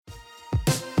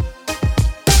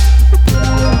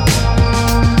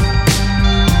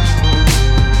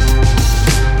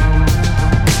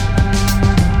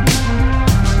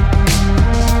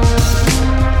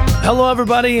Hello,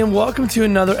 everybody, and welcome to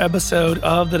another episode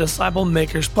of the Disciple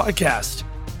Makers Podcast.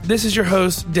 This is your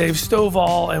host, Dave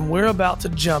Stovall, and we're about to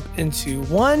jump into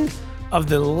one of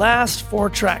the last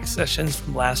 4-track sessions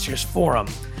from last year's forum.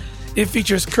 It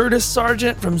features Curtis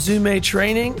Sargent from Zume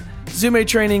Training. Zume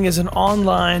Training is an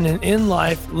online and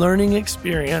in-life learning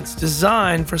experience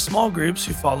designed for small groups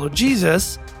who follow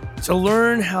Jesus to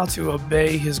learn how to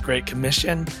obey his Great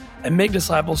Commission and make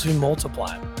disciples who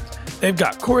multiply. They've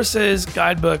got courses,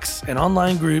 guidebooks, and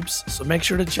online groups, so make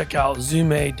sure to check out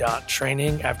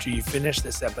zume.training after you finish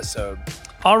this episode.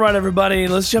 All right, everybody,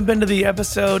 let's jump into the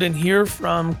episode and hear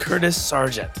from Curtis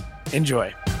Sargent.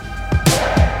 Enjoy.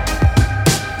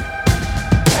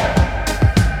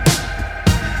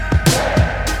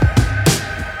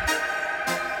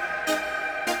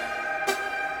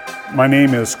 My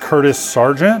name is Curtis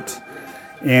Sargent,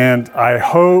 and I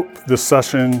hope the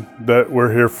session that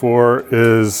we're here for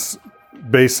is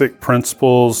basic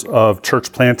principles of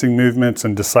church planting movements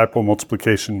and disciple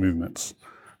multiplication movements.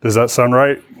 Does that sound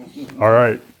right? All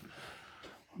right.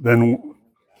 Then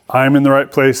I'm in the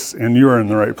right place and you're in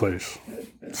the right place.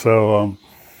 So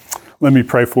let me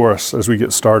pray for us as we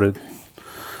get started.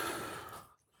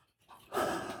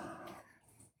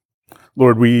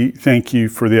 Lord, we thank you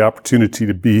for the opportunity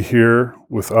to be here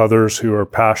with others who are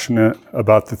passionate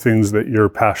about the things that you're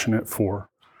passionate for.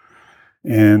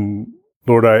 And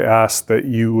Lord, I ask that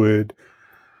you would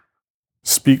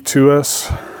speak to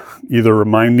us, either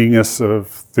reminding us of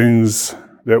things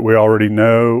that we already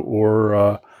know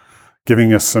or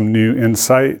giving us some new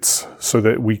insights so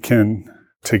that we can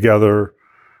together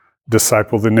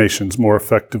disciple the nations more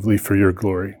effectively for your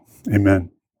glory. Amen.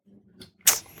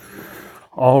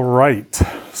 All right.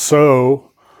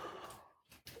 So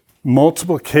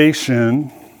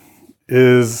multiplication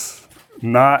is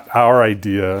not our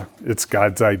idea, it's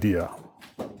God's idea.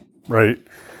 Right?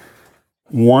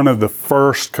 One of the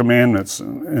first commandments,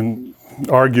 and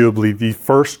arguably the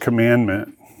first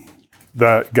commandment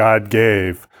that God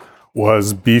gave,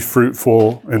 was be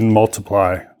fruitful and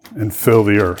multiply and fill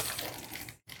the earth.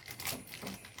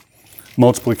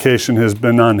 Multiplication has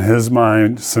been on his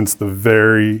mind since the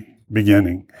very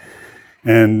beginning.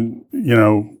 And, you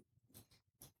know,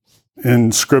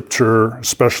 in Scripture,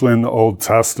 especially in the Old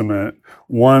Testament,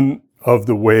 one of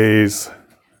the ways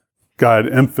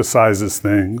God emphasizes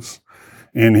things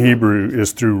in Hebrew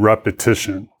is through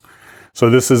repetition. So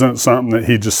this isn't something that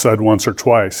he just said once or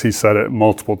twice. He said it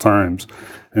multiple times.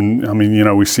 And I mean, you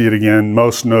know, we see it again,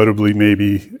 most notably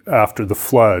maybe after the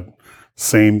flood.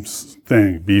 Same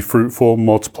thing, be fruitful,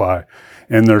 multiply.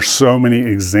 And there's so many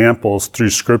examples through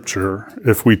Scripture,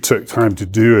 if we took time to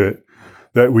do it,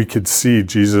 that we could see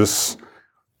Jesus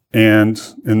and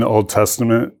in the Old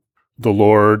Testament, the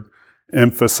Lord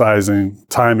emphasizing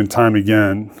time and time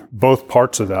again, both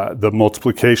parts of that, the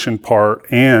multiplication part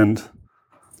and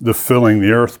the filling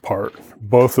the earth part.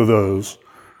 Both of those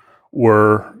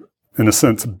were, in a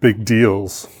sense, big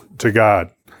deals to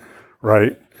God,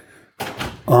 right?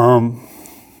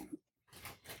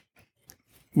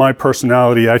 My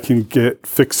personality, I can get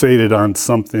fixated on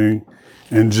something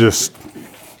and just,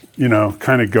 you know,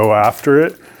 kind of go after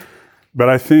it. But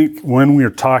I think when we're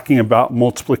talking about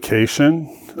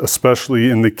multiplication, especially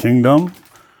in the kingdom,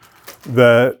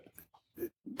 that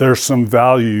there's some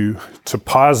value to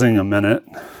pausing a minute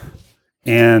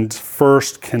and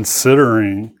first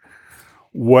considering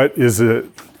what is it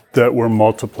that we're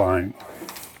multiplying,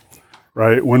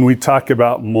 right? When we talk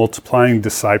about multiplying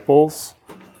disciples,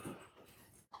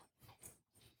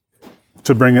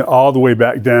 to bring it all the way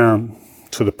back down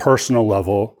to the personal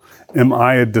level, am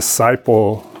I a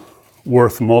disciple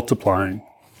worth multiplying?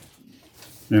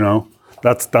 You know?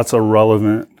 That's a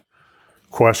relevant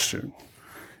question.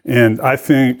 And I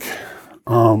think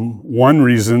one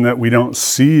reason that we don't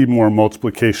see more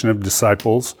multiplication of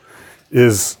disciples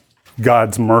is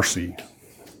God's mercy,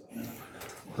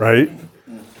 right?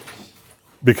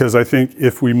 Because I think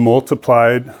if we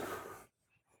multiplied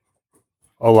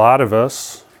a lot of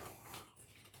us,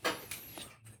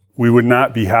 we would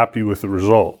not be happy with the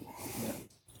result,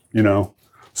 you know?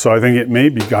 So I think it may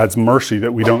be God's mercy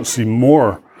that we don't see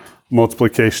more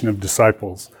multiplication of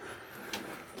disciples.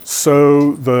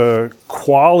 So the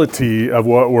quality of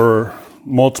what we're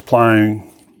multiplying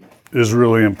is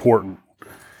really important.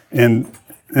 And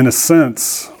in a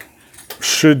sense,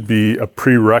 should be a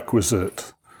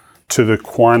prerequisite to the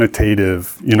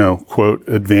quantitative, you know, quote,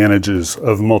 advantages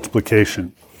of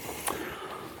multiplication.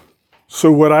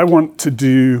 So what I want to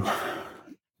do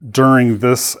during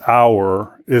this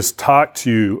hour is talk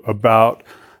to you about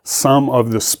some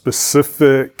of the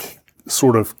specific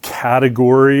sort of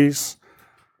categories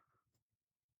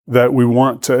that we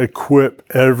want to equip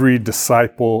every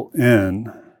disciple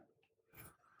in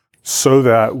so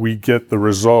that we get the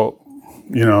result,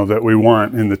 that we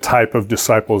want in the type of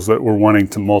disciples that we're wanting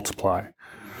to multiply.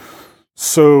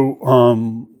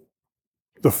 So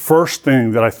the first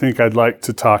thing that I think I'd like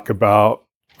to talk about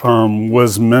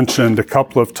was mentioned a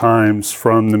couple of times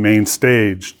from the main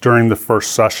stage during the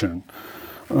first session.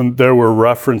 There were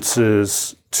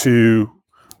references to,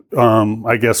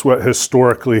 I guess, what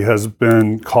historically has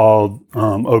been called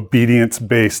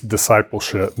obedience-based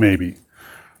discipleship, maybe,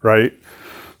 right?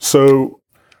 So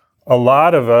a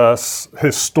lot of us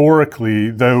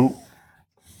historically, though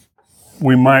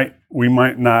we might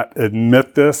not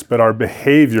admit this, but our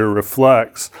behavior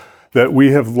reflects that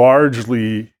we have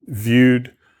largely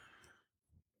viewed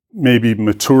maybe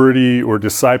maturity or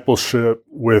discipleship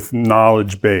with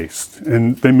knowledge-based.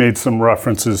 And they made some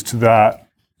references to that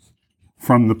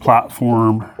from the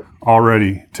platform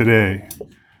already today.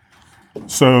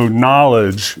 So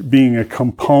knowledge being a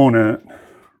component,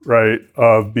 right,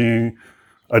 of being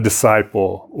a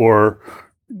disciple or,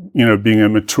 being a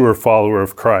mature follower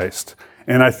of Christ.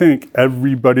 And I think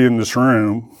everybody in this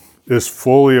room is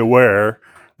fully aware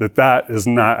that that is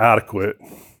not adequate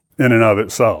in and of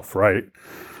itself, right?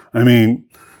 I mean,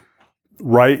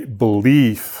 right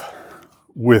belief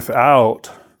without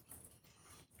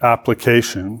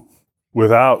application,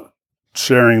 without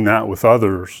sharing that with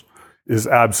others, is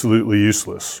absolutely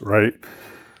useless, right?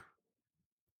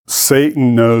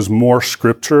 Satan knows more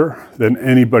scripture than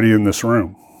anybody in this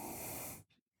room.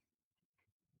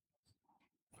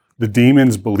 The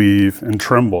demons believe and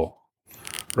tremble,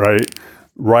 right?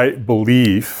 Right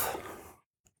belief,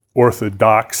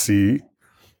 orthodoxy,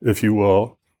 if you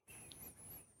will.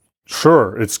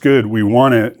 Sure, it's good. We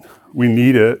want it. We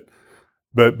need it.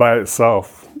 But by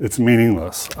itself, it's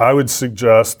meaningless. I would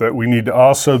suggest that we need to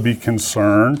also be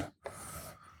concerned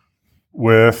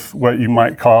with what you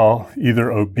might call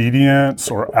either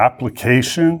obedience or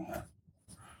application,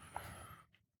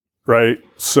 right?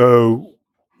 So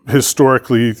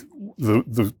historically,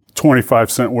 the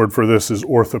 25-cent word for this is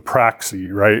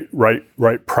orthopraxy, right?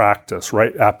 Right practice,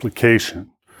 right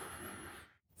application.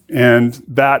 And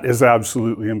that is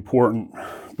absolutely important.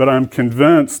 But I'm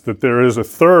convinced that there is a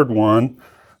third one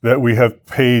that we have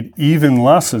paid even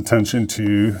less attention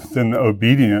to than the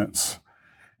obedience.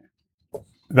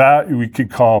 That we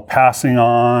could call passing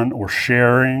on or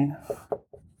sharing.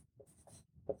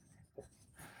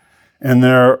 And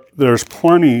there's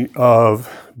plenty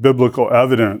of biblical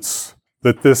evidence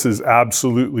that this is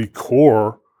absolutely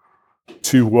core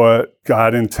to what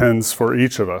God intends for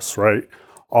each of us, right?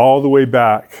 All the way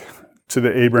back to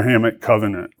the Abrahamic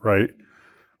covenant, right?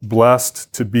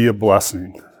 Blessed to be a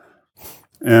blessing.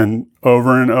 And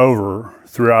over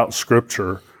throughout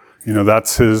Scripture,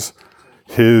 that's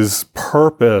his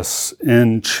purpose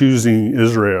in choosing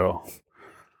Israel.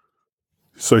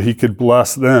 So he could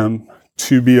bless them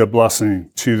to be a blessing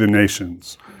to the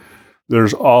nations.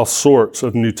 There's all sorts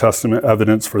of New Testament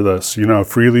evidence for this.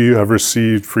 Freely you have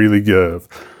received, freely give.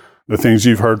 The things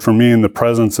you've heard from me in the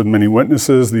presence of many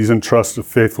witnesses, these entrust to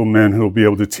faithful men who will be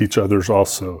able to teach others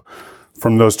also.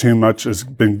 From those to whom much has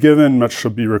been given, much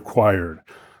shall be required.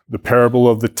 The parable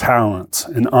of the talents,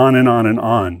 and on and on and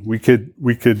on. We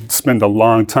could spend a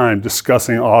long time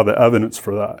discussing all the evidence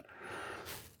for that.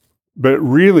 But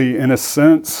really, in a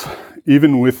sense,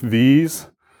 even with these,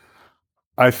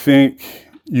 I think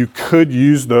you could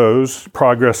use those,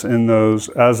 progress in those,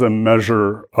 as a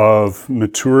measure of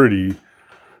maturity.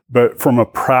 But from a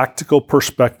practical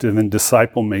perspective in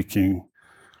disciple making,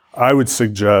 I would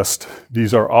suggest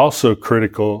these are also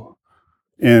critical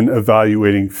in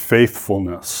evaluating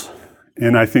faithfulness.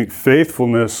 And I think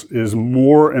faithfulness is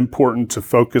more important to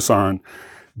focus on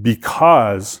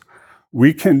because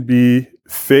we can be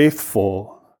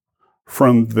faithful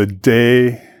from the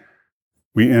day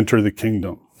we enter the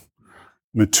kingdom.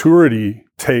 Maturity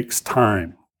takes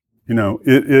time.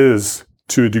 It is,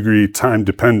 to a degree, time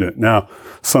dependent. Now,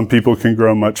 some people can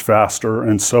grow much faster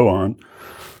and so on,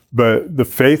 but the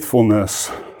faithfulness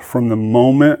from the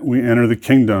moment we enter the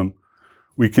kingdom,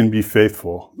 we can be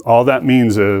faithful. All that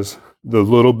means is the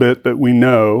little bit that we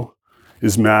know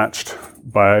is matched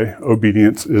by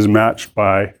obedience, is matched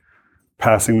by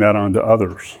passing that on to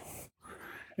others.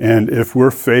 And if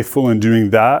we're faithful in doing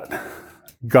that,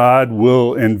 God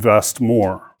will invest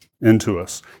more into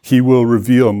us. He will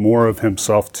reveal more of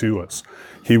himself to us.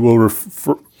 He will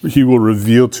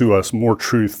reveal to us more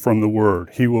truth from the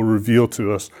Word. He will reveal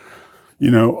to us,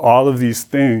 all of these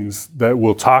things that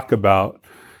we'll talk about.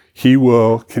 He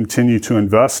will continue to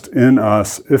invest in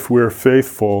us if we're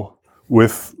faithful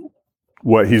with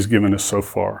what he's given us so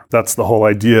far. That's the whole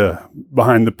idea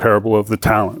behind the parable of the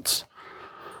talents.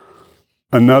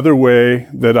 Another way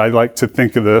that I like to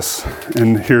think of this,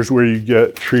 and here's where you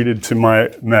get treated to my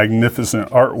magnificent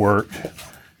artwork,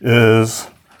 is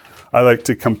I like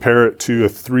to compare it to a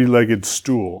three-legged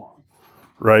stool,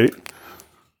 right?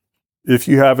 If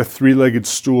you have a three-legged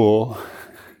stool,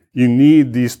 you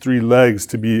need these three legs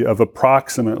to be of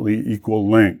approximately equal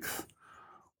length,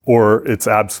 or it's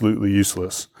absolutely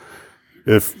useless.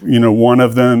 If, one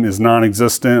of them is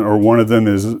non-existent or one of them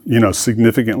is,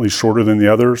 significantly shorter than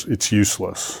the others, it's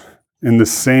useless. And the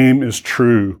same is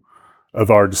true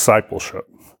of our discipleship.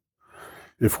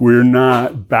 If we're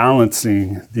not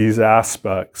balancing these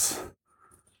aspects,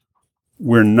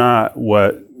 we're not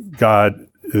what God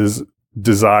is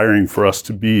desiring for us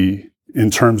to be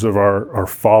in terms of our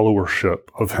followership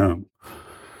of him.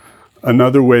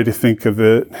 Another way to think of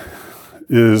it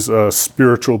is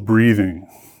spiritual breathing,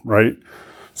 right?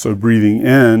 So breathing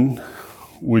in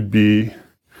would be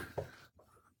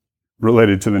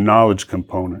related to the knowledge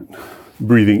component.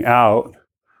 Breathing out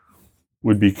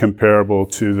would be comparable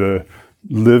to the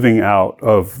living out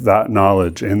of that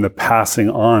knowledge and the passing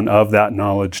on of that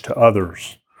knowledge to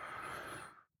others.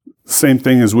 Same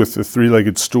thing as with the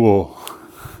three-legged stool.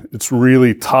 It's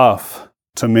really tough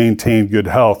to maintain good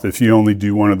health if you only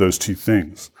do one of those two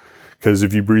things. Because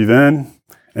if you breathe in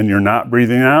and you're not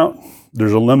breathing out,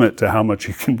 there's a limit to how much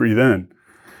you can breathe in.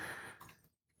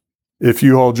 If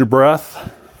you hold your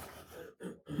breath,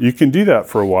 you can do that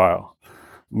for a while.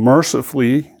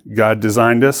 Mercifully, God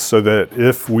designed us so that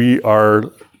if we are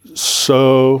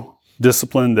so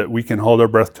disciplined that we can hold our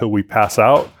breath till we pass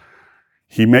out,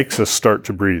 he makes us start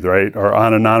to breathe, right? Our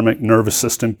autonomic nervous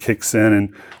system kicks in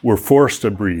and we're forced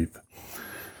to breathe.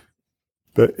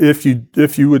 But if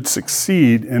you would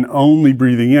succeed in only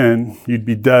breathing in, you'd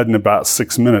be dead in about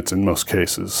 6 minutes in most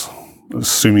cases,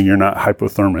 assuming you're not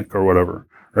hypothermic or whatever,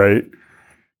 right?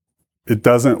 It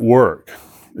doesn't work.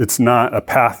 It's not a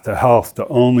path to health to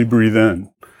only breathe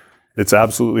in. It's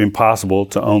absolutely impossible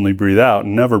to only breathe out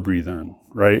and never breathe in,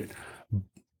 right?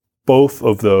 Both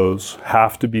of those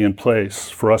have to be in place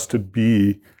for us to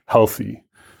be healthy.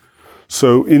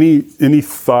 So any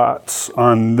thoughts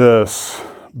on this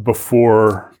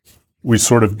before we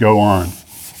sort of go on?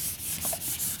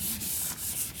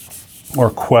 Or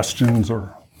questions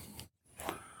or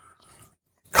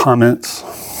comments?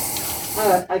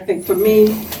 I think for me,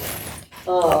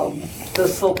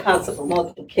 this whole concept of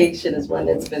multiplication is one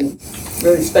that's been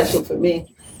really special for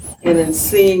me. And in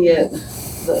seeing it,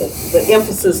 the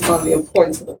emphasis on the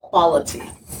importance of the quality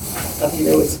of,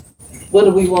 it's what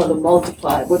do we want to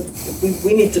multiply? What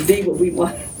we need to be what we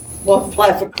want to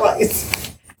multiply for Christ.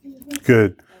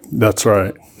 Good. That's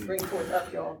right. Bring forth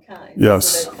of your own kind.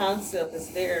 Yes. So that concept is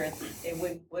there, and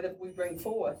what if we bring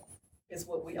forth is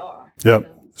what we are.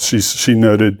 Yep. She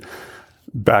noted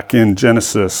back in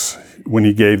Genesis, when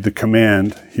he gave the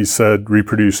command, he said,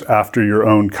 reproduce after your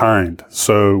own kind.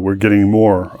 So we're getting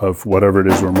more of whatever it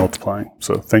is we're multiplying.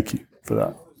 So thank you for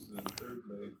that.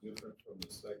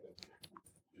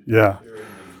 Yeah.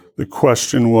 The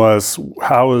question was,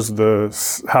 how are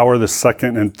the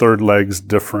second and third legs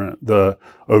different? The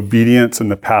obedience and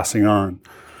the passing on.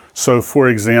 So for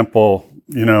example,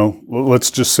 let's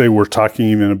just say we're talking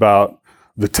even about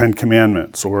the 10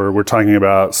 Commandments, or we're talking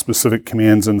about specific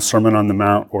commands in the Sermon on the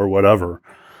Mount or whatever.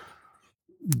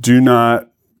 Do not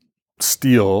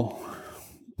steal.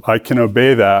 I can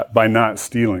obey that by not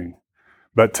stealing.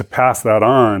 But to pass that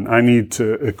on, I need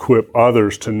to equip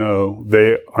others to know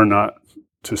they are not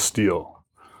to steal.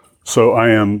 So I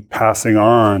am passing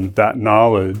on that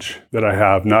knowledge that I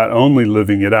have, not only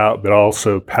living it out, but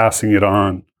also passing it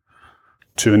on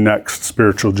to the next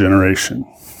spiritual generation.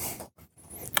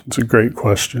 It's a great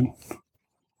question.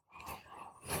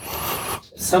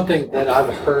 Something that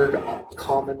I've heard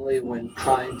commonly when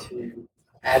trying to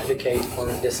advocate for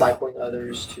discipling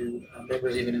others to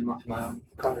members even in my own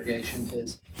congregation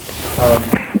is,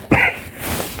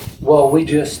 we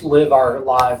just live our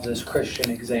lives as Christian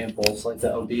examples, like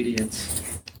the obedience,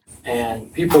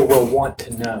 and people will want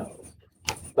to know.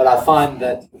 But I find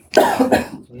that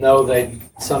no, they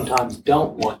sometimes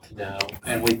don't want to know,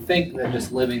 and we think that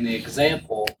just living the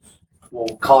example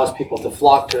will cause people to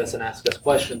flock to us and ask us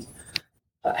questions.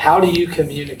 How do you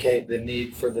communicate the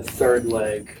need for the third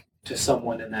leg to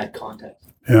someone in that context?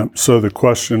 Yeah, so the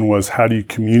question was, how do you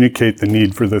communicate the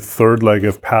need for the third leg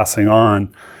of passing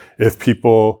on if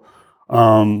people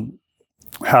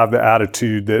have the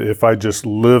attitude that if I just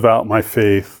live out my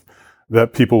faith,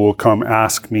 that people will come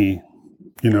ask me,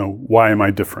 why am I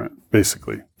different,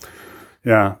 basically?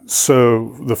 Yeah.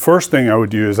 So the first thing I would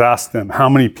do is ask them, how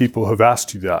many people have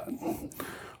asked you that?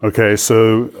 Okay.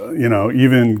 So,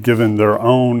 even given their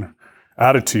own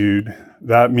attitude,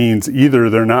 that means either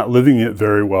they're not living it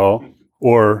very well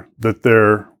or that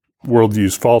their worldview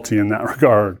is faulty in that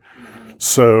regard.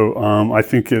 So I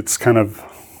think it's kind of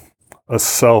a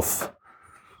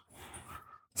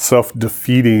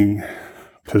self-defeating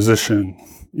position,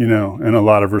 in a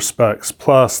lot of respects.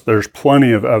 Plus, there's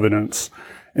plenty of evidence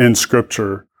in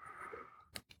Scripture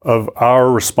of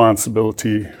our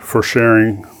responsibility for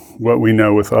sharing what we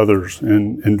know with others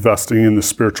and investing in the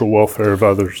spiritual welfare of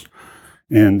others.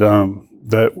 And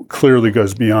that clearly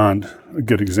goes beyond a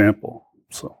good example.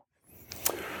 So,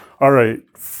 all right,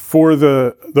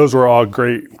 those were all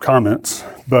great comments,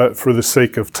 but for the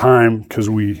sake of time, because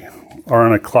we are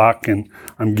on a clock and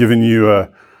I'm giving you a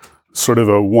sort of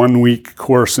a 1-week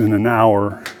course in an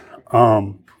hour,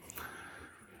 I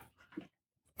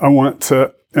want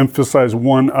to emphasize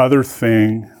one other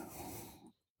thing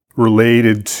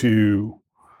related to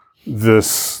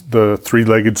the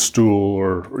three-legged stool,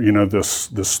 or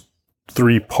this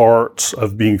 3 parts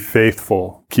of being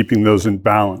faithful, keeping those in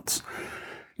balance.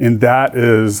 And that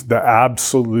is the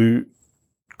absolute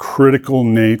critical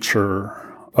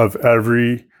nature of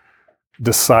every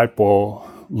disciple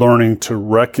learning to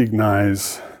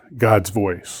recognize God's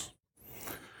voice.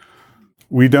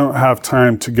 We don't have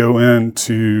time to go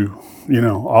into,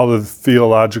 all of the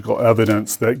theological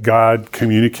evidence that God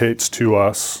communicates to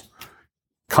us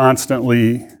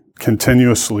constantly,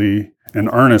 continuously, and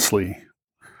earnestly.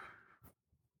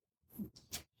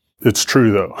 It's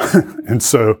true, though. And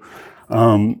so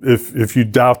if you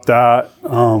doubt that,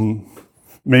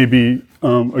 maybe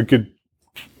a good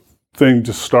thing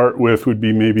to start with would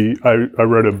be maybe I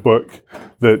read a book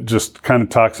that just kind of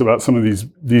talks about some of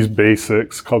these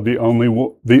basics called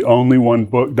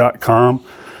theonlyonebook.com.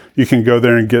 You can go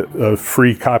there and get a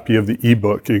free copy of the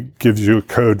ebook. It gives you a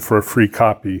code for a free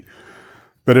copy.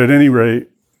 But at any rate,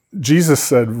 Jesus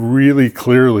said really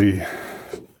clearly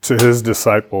to his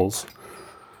disciples,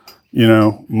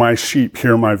 my sheep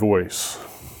hear my voice.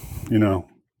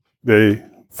 They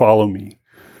follow me.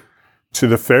 To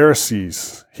the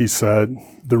Pharisees, he said,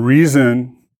 the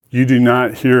reason you do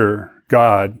not hear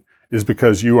God is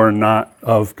because you are not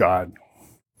of God.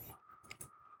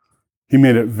 He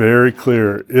made it very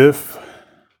clear, if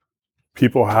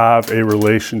people have a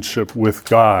relationship with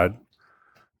God,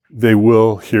 they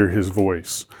will hear his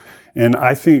voice. And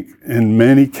I think in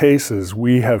many cases,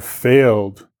 we have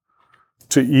failed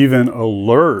to even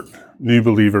alert new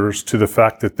believers to the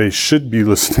fact that they should be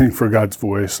listening for God's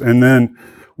voice, and then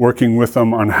working with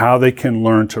them on how they can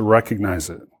learn to recognize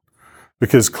it.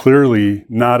 Because clearly,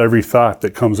 not every thought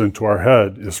that comes into our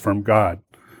head is from God.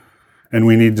 And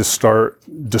we need to start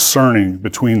discerning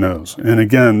between those. And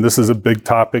again, this is a big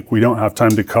topic. We don't have time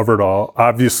to cover it all.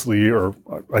 Obviously, or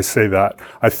I say that,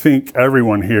 I think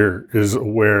everyone here is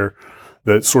aware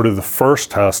that sort of the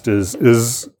first test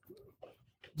is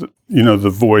the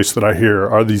voice that I hear.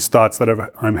 Are these thoughts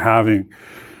that I'm having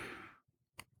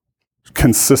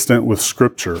consistent with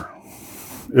Scripture?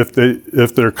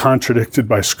 If they're contradicted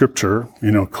by Scripture,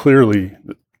 clearly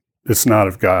it's not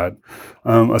of God.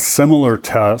 A similar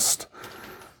test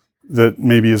that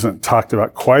maybe isn't talked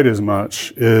about quite as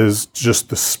much is just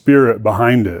the spirit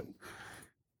behind it.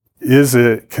 Is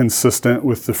it consistent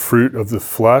with the fruit of the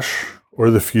flesh or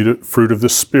the fruit of the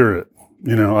Spirit?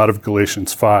 Out of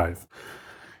Galatians 5.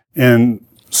 And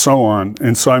so on.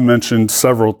 And so I mentioned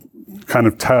several kind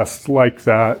of tests like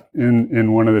that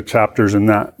in one of the chapters in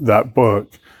that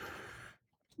book.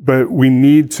 But we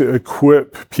need to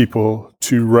equip people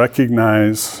to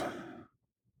recognize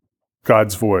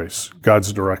God's voice,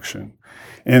 God's direction.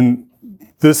 And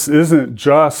this isn't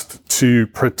just to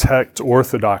protect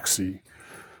orthodoxy.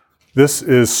 This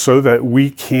is so that we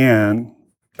can,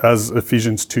 as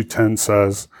Ephesians 2:10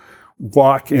 says,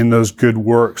 walk in those good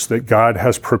works that God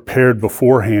has prepared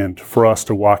beforehand for us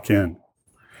to walk in.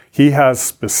 He has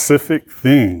specific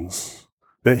things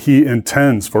that he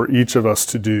intends for each of us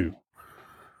to do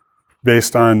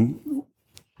based on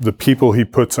the people he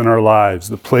puts in our lives,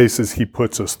 the places he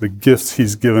puts us, the gifts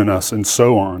he's given us, and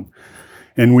so on.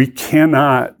 And we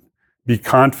cannot be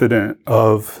confident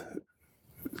of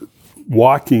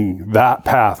walking that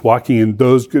path, walking in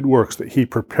those good works that he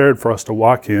prepared for us to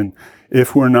walk in,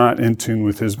 if we're not in tune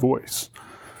with his voice.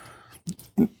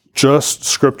 Just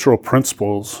scriptural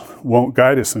principles won't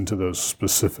guide us into those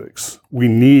specifics. We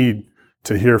need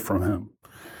to hear from him.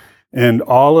 And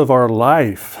all of our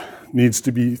life needs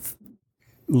to be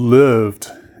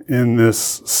lived in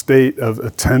this state of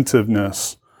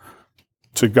attentiveness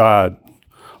to God.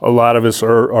 a lot of us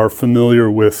are familiar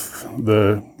with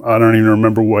I don't even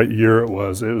remember what year it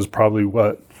was. It was probably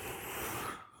 1800s,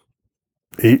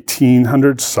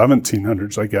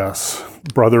 1700s, I guess.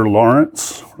 Brother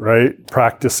Lawrence, right?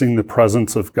 Practicing the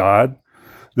presence of God,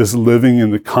 this living in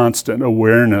the constant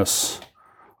awareness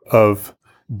of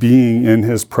being in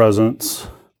his presence,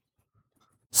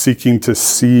 seeking to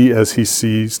see as he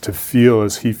sees, to feel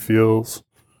as he feels.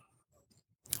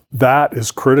 That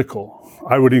is critical.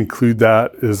 I would include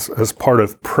that as part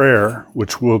of prayer,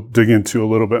 which we'll dig into a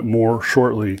little bit more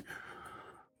shortly.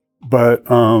 But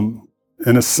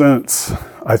in a sense,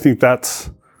 I think that's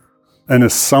an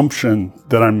assumption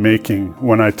that I'm making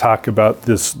when I talk about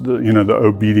this, the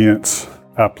obedience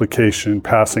application,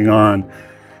 passing on,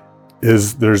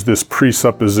 is there's this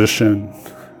presupposition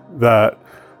that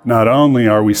not only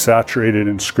are we saturated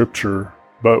in Scripture,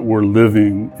 but we're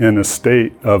living in a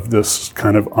state of this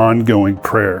kind of ongoing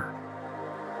prayer.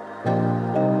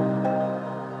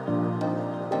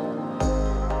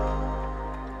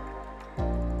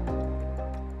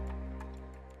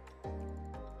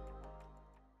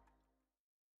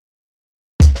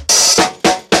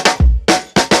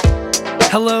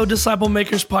 Hello, Disciple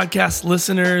Makers Podcast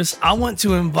listeners. I want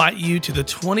to invite you to the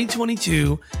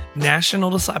 2022 National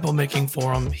Disciple Making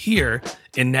Forum here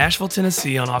in Nashville,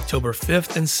 Tennessee on October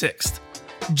 5th and 6th.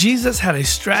 Jesus had a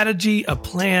strategy, a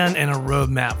plan, and a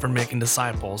roadmap for making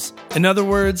disciples. In other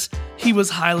words, he was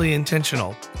highly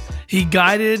intentional. He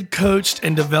guided, coached,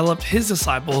 and developed his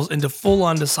disciples into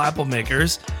full-on disciple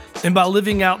makers, and by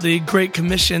living out the Great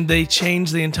Commission, they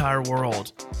changed the entire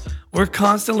world. We're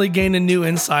constantly gaining new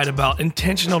insight about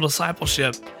intentional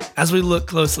discipleship as we look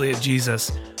closely at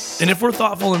Jesus. And if we're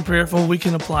thoughtful and prayerful, we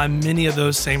can apply many of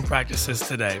those same practices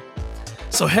today.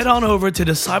 So head on over to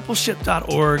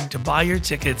discipleship.org to buy your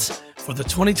tickets for the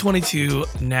 2022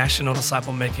 National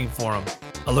Disciple Making Forum.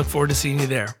 I look forward to seeing you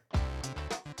there.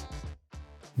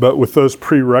 But with those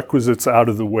prerequisites out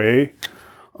of the way,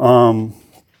 one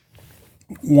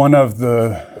of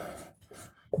the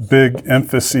big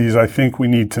emphases I think we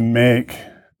need to make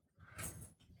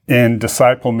in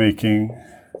disciple making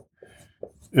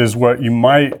is what you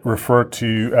might refer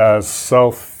to as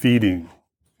self-feeding.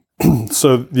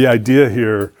 So the idea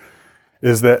here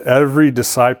is that every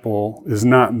disciple is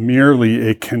not merely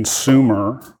a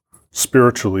consumer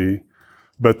spiritually,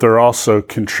 but they're also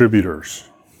contributors,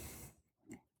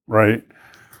 right?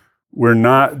 We're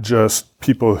not just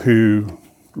people who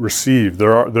receive.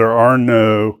 There are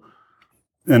no,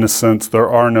 in a sense, there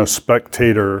are no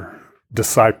spectator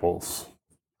disciples.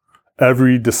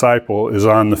 Every disciple is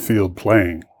on the field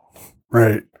playing,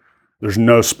 right? There's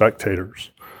no spectators.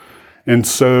 And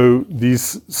so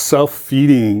these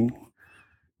self-feeding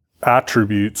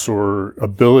attributes or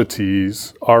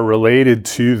abilities are related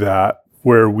to that,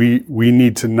 where we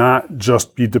need to not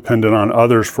just be dependent on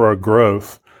others for our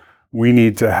growth. We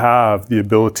need to have the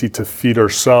ability to feed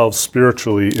ourselves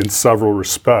spiritually in several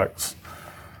respects.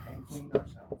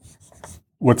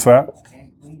 What's that?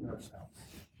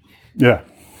 Yeah.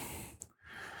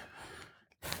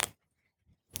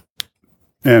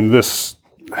 And this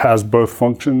has both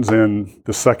functions, and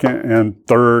the second and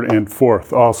third and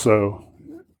fourth also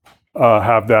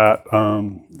have that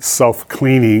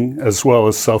self-cleaning as well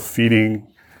as self-feeding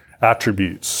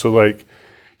attributes. So like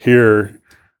here,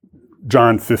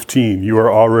 John 15, you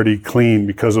are already clean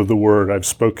because of the word I've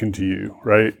spoken to you,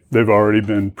 right? They've already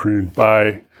been pruned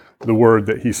by the word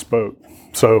that he spoke.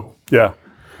 So yeah,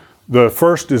 the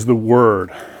first is the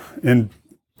word. And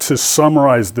to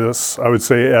summarize this, I would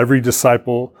say every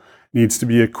disciple needs to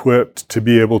be equipped to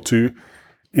be able to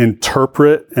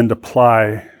interpret and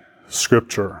apply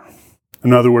Scripture.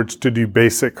 In other words, to do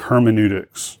basic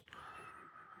hermeneutics.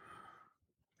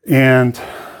 And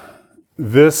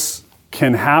this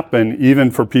can happen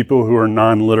even for people who are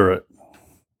non-literate,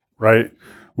 right?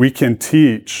 We can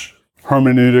teach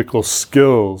hermeneutical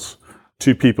skills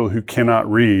to people who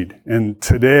cannot read. And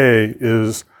today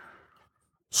is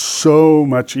so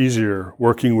much easier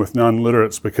working with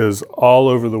non-literates because all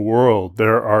over the world,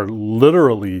 there are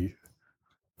literally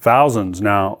thousands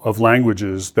now of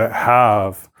languages that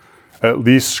have at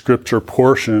least Scripture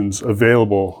portions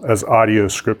available as audio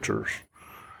scriptures.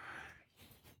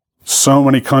 So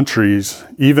many countries,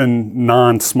 even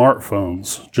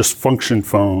non-smartphones, just function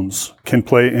phones, can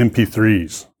play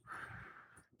MP3s.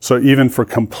 So even for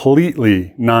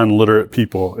completely non-literate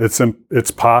people,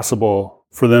 it's possible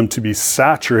for them to be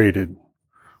saturated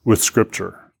with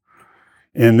Scripture.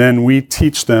 And then we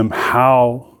teach them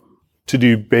how to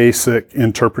do basic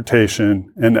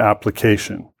interpretation and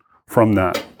application from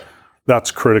that.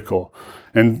 That's critical.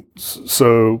 And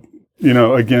so,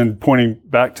 again, pointing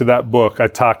back to that book, I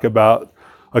talk about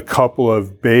a couple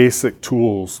of basic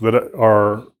tools that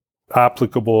are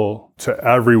applicable to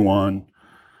everyone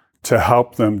to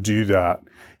help them do that.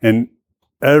 And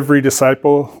every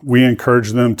disciple, we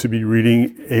encourage them to be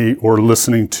reading or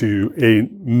listening to a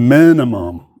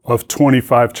minimum of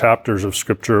 25 chapters of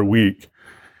scripture a week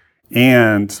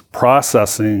and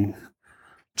processing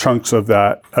chunks of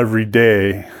that every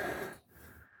day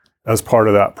as part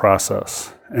of that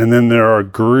process. And then there are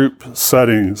group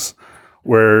settings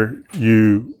where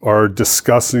you are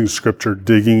discussing scripture,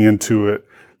 digging into it,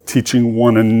 teaching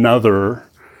one another.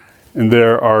 And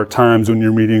there are times when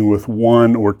you're meeting with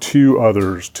one or two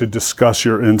others to discuss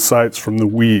your insights from the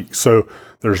week. So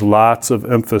there's lots of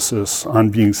emphasis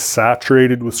on being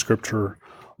saturated with scripture,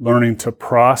 learning to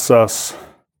process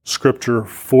scripture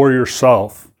for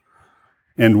yourself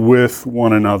and with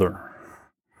one another.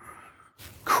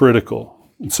 Critical.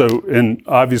 And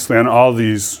obviously on all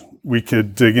these, we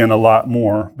could dig in a lot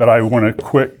more, but I want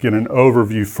to get an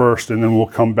overview first, and then we'll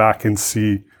come back and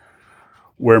see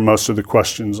where most of the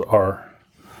questions are.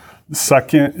 The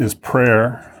second is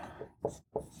prayer.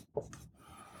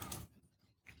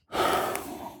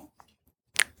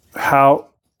 I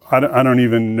don't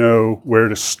even know where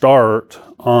to start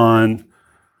on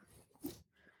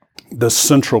the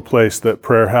central place that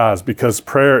prayer has, because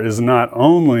prayer is not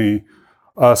only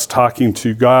us talking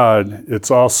to God,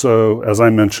 it's also, as I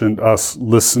mentioned, us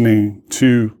listening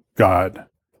to God.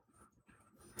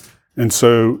 And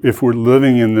so if we're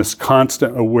living in this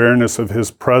constant awareness of His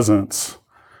presence,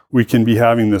 we can be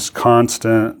having this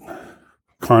constant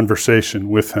conversation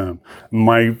with Him.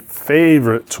 My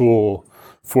favorite tool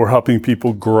for helping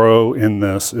people grow in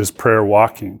this is prayer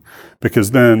walking,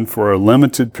 because then for a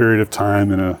limited period of time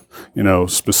in a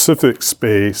specific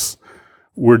space,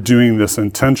 we're doing this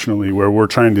intentionally, where we're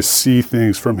trying to see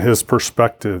things from His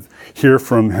perspective, hear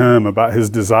from Him about His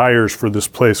desires for this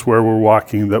place where we're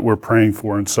walking, that we're praying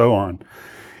for, and so on.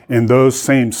 And those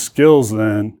same skills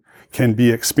then can be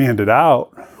expanded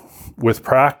out with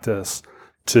practice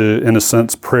to, in a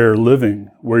sense, prayer living,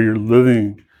 where you're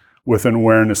living with an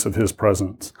awareness of His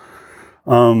presence.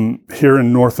 Here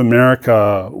in North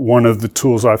America, one of the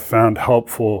tools I've found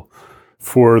helpful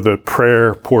for the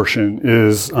prayer portion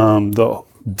is the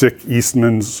Dick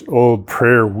Eastman's old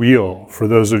prayer wheel. For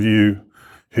those of you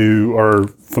who are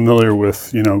familiar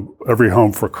with, Every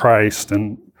Home for Christ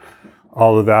and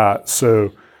all of that.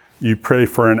 So you pray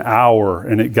for an hour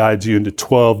and it guides you into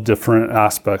 12 different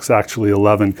aspects, actually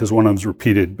 11 because one of them's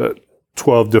repeated, but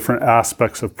 12 different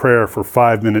aspects of prayer for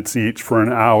 5 minutes each for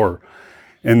an hour.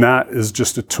 And that is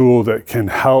just a tool that can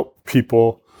help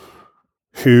people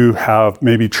who have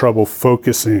maybe trouble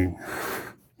focusing,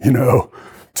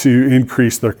 to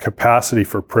increase their capacity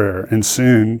for prayer. And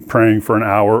soon, praying for an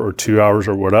hour or 2 hours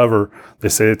or whatever, they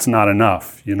say it's not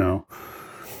enough,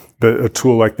 But a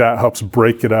tool like that helps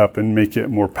break it up and make it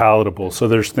more palatable. So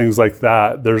there's things like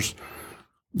that. There's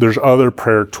other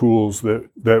prayer tools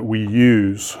that we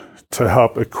use to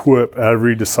help equip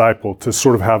every disciple to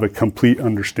sort of have a complete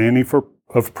understanding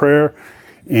of prayer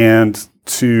and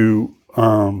to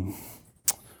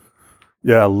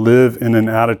live in an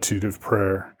attitude of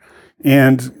prayer.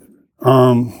 And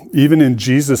even in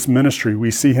Jesus' ministry, we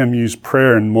see Him use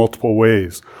prayer in multiple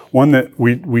ways. One that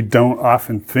we don't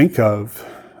often think of,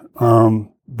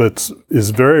 but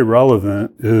is very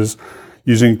relevant, is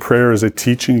using prayer as a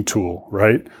teaching tool,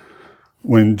 right?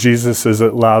 When Jesus is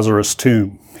at Lazarus'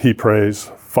 tomb, He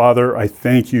prays, "Father, I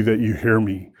thank you that you hear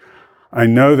me. I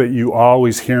know that you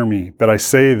always hear me, but I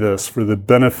say this for the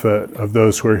benefit of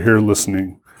those who are here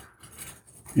listening,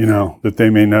 that they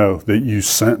may know that you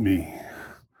sent me."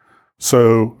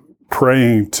 So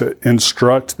praying to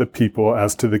instruct the people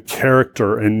as to the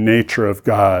character and nature of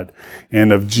God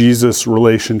and of Jesus'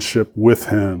 relationship with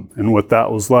Him and what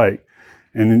that was like,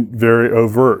 and very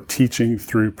overt teaching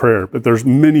through prayer. But there's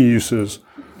many uses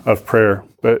of prayer,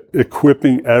 but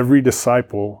equipping every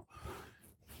disciple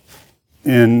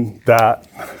in that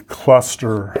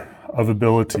cluster of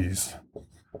abilities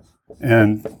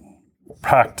and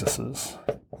practices.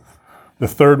 The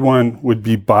third one would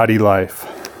be body life.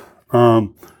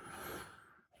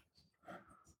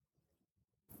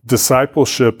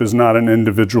 Discipleship is not an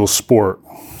individual sport.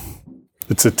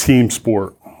 It's a team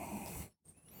sport.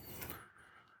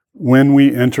 When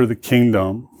we enter the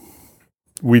kingdom,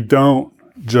 we don't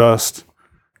just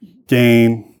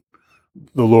gain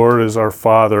the Lord as our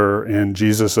Father and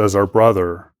Jesus as our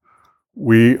brother.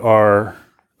 We are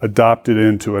adopted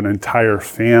into an entire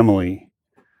family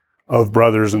of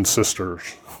brothers and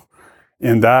sisters.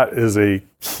 And that is a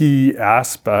key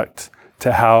aspect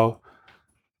to how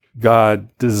God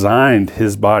designed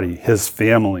His body, His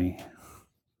family.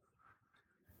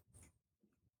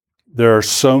 there are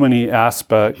so many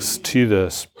aspects to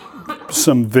this.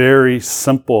 Some very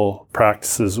simple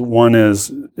practices. One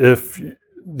is, if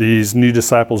these new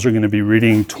disciples are going to be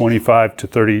reading 25 to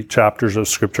 30 chapters of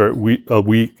scripture a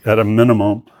week at a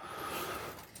minimum,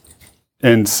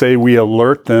 and say we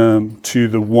alert them to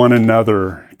the one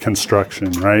another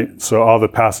construction, right? So all the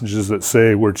passages that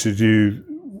say we're to do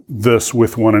this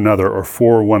with one another, or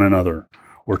for one another,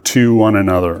 or to one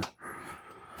another,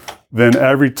 then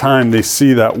every time they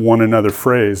see that one another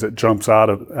phrase, it jumps out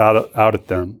at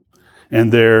them.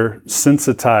 And they're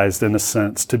sensitized, in a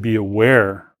sense, to be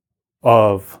aware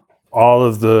of all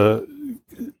of the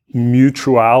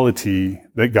mutuality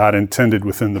that God intended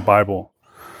within the Bible.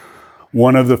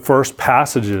 One of the first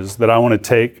passages that I want to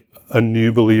take a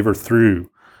new believer through,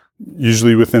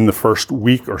 usually within the first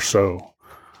week or so,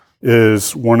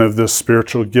 is one of the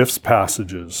spiritual gifts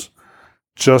passages,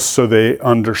 just so they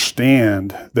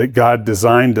understand that God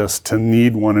designed us to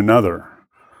need one another,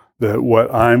 that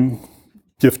what I'm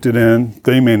gifted in,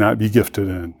 they may not be gifted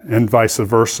in, and vice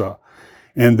versa.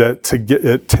 And that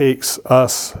it takes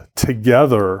us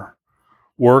together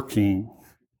working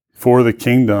for the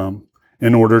kingdom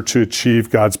in order to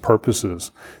achieve God's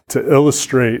purposes, to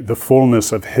illustrate the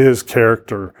fullness of His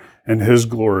character and His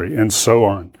glory, and so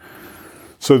on.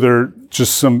 So there are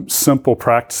just some simple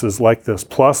practices like this,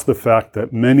 plus the fact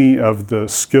that many of the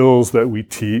skills that we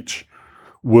teach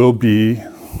will be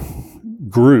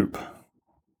group,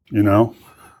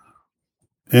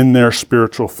 in their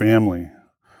spiritual family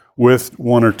with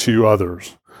one or two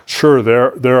others. Sure,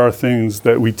 there are things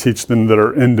that we teach them that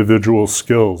are individual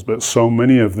skills, but so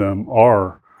many of them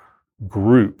are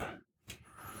group.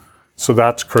 So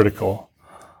that's critical.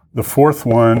 The fourth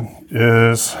one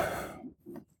is,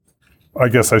 I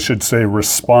guess I should say,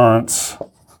 response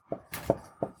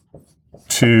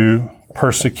to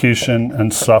persecution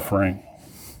and suffering.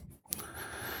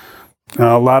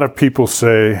 Now, a lot of people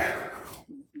say,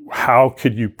 how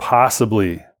could you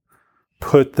possibly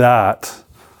put that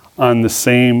on the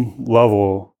same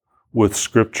level with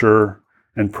scripture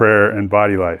and prayer and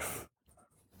body life?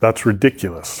 That's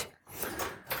ridiculous.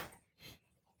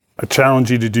 I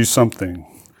challenge you to do something.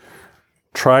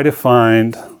 Try to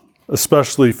find,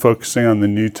 especially focusing on the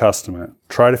New Testament,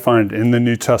 try to find in the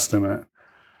New Testament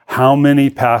how many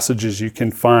passages you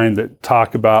can find that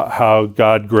talk about how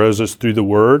God grows us through the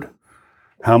Word,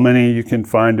 how many you can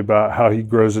find about how He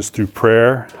grows us through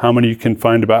prayer, how many you can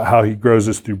find about how He grows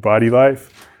us through body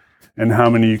life, and how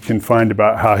many you can find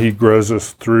about how He grows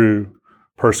us through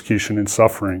persecution and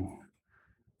suffering.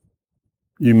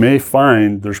 You may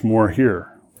find there's more here.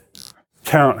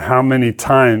 Count how many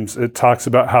times it talks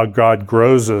about how God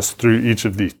grows us through each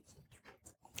of these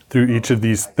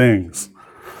things.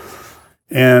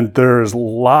 And there's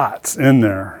lots in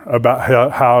there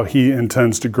about how He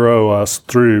intends to grow us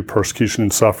through persecution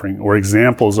and suffering, or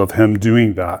examples of Him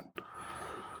doing that.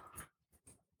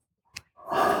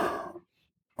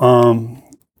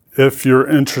 If you're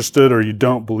interested or you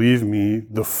don't believe me,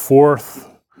 the fourth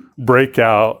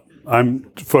breakout, I'm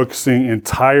focusing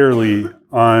entirely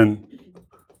on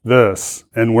this,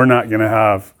 and we're not going to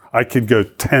have, I could go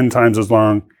 10 times as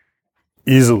long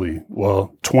easily,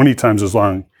 20 times as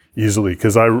long easily,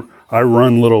 because I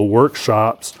run little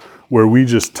workshops where we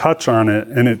just touch on it,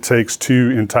 and it takes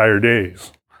 2 entire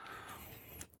days.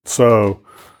 So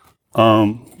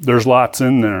there's lots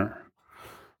in there.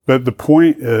 But the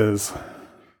point is,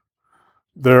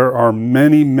 there are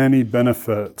many, many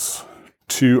benefits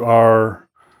to our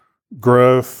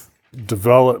growth,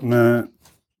 development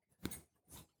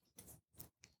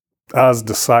as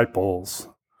disciples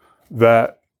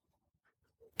that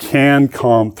can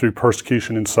come through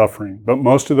persecution and suffering. But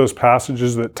most of those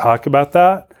passages that talk about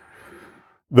that,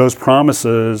 those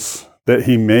promises that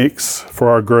He makes for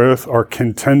our growth are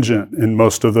contingent in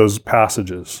most of those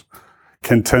passages,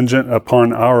 contingent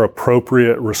upon our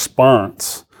appropriate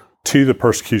response to the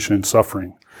persecution and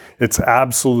suffering. It's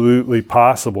absolutely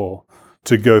possible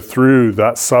to go through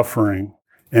that suffering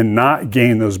and not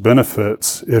gain those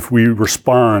benefits if we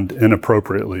respond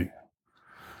inappropriately.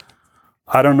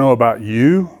 I don't know about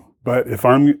you, but if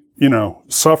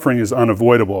suffering is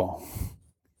unavoidable.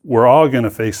 We're all going to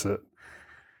face it.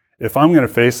 If I'm going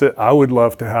to face it, I would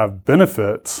love to have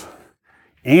benefits,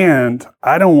 and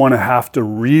I don't want to have to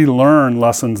relearn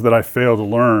lessons that I failed to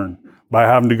learn by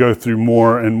having to go through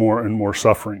more and more and more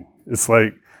suffering. It's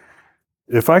like,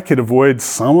 if I could avoid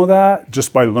some of that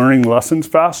just by learning lessons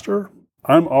faster,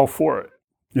 I'm all for it,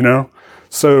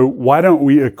 So why don't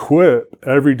we equip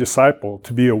every disciple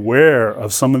to be aware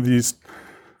of some of these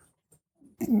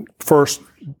first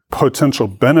potential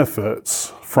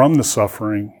benefits from the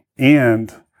suffering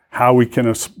and how we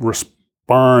can respond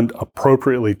respond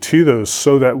appropriately to those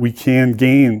so that we can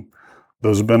gain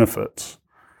those benefits.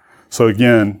 So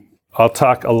again, I'll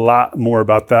talk a lot more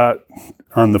about that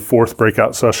on the 4th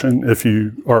breakout session if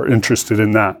you are interested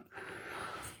in that.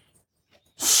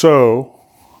 So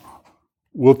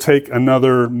we'll take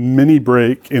another mini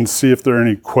break and see if there are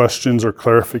any questions or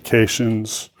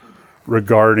clarifications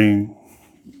regarding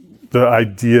the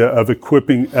idea of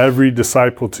equipping every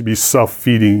disciple to be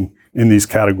self-feeding in these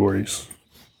categories.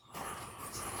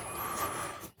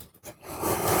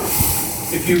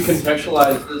 If you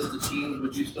contextualize this to teens,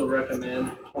 would you still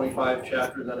recommend 25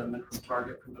 chapters at a minimum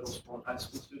target for middle school and high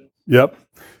school students? Yep.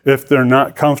 If they're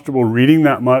not comfortable reading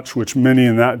that much, which many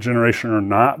in that generation are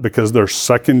not, because they're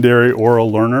secondary oral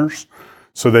learners,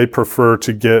 so they prefer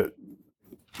to get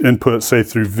input, say,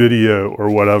 through video or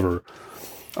whatever,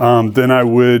 then I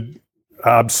would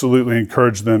absolutely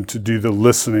encourage them to do the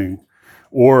listening.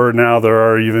 Or now there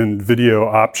are even video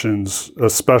options,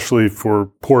 especially for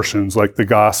portions like the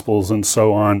Gospels and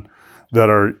so on, that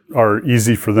are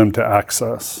easy for them to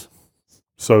access.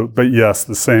 So, but yes,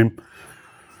 the same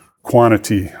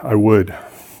quantity I would,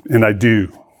 and I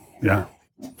do, yeah.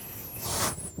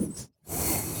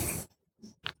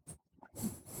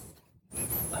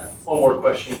 One more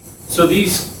question. So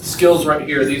these skills right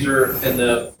here, these are in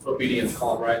the obedience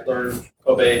column, right? Learn,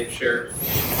 obey, share.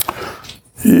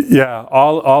 Yeah,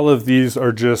 all of these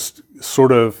are just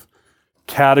sort of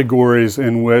categories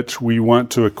in which we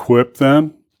want to equip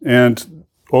them, and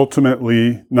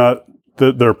ultimately not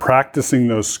that they're practicing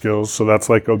those skills, so that's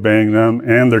like obeying them,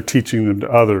 and they're teaching them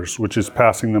to others, which is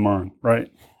passing them on,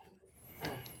 right?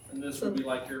 And this would be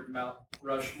like your Mount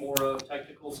Rushmore of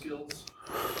technical skills?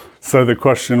 So the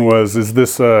question was, is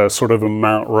this a sort of a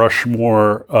Mount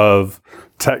Rushmore of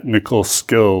technical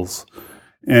skills?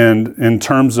 And in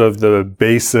terms of the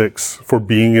basics for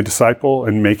being a disciple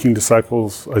and making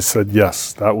disciples, I said,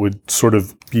 yes, that would sort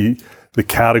of be the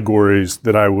categories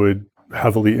that I would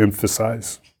heavily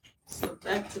emphasize. So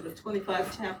back to the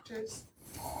 25 chapters.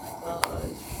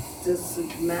 Does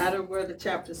it matter where the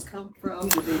chapters come from?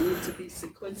 Do they need to be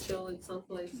sequential in some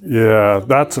places? Yeah,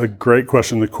 that's a great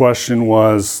question. The question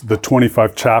was the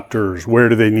 25 chapters, where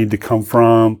do they need to come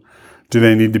from? Do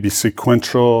they need to be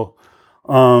sequential?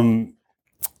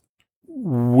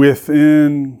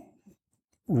 Within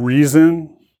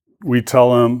reason, we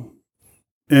tell them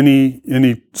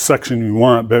any section you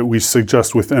want, but we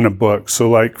suggest within a book. So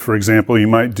like, for example, you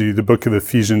might do the book of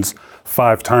Ephesians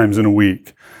 5 times in a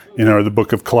week, or the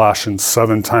book of Colossians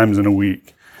 7 times in a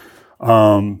week.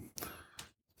 So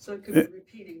it could be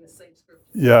repeating the same scripture.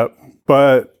 Yeah,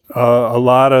 but a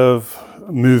lot of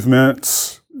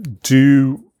movements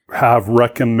do have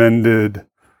recommended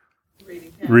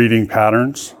reading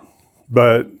patterns,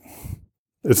 but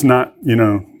it's not,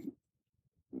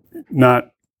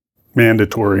 not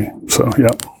mandatory. So,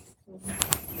 yeah.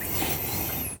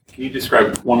 Can you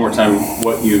describe one more time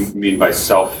what you mean by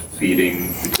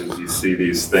self-feeding? Because you see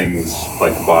these things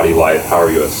like Body Life. How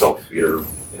are you a self-feeder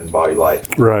in Body Life?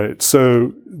 Right.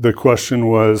 So the question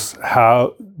was,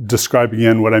 describe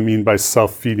again what I mean by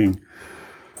self-feeding.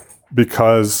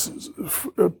 Because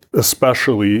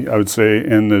especially, I would say,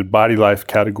 in the Body Life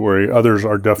category, others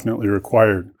are definitely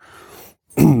required.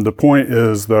 The point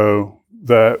is, though,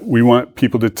 that we want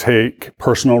people to take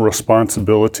personal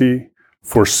responsibility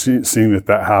for seeing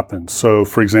that happens. So,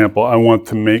 for example, I want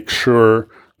to make sure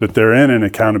that they're in an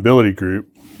accountability group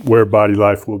where Body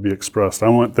Life will be expressed. I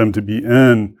want them to be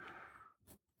in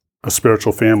a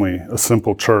spiritual family, a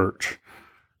simple church,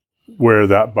 where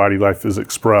that Body Life is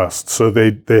expressed. So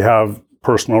they have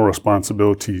personal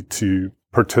responsibility to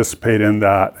participate in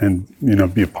that and,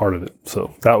 be a part of it.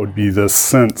 So that would be the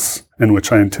sense in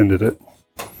which I intended it.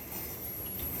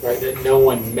 Right, that no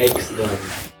one makes them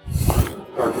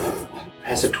or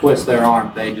has to twist their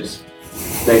arm. They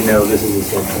know this is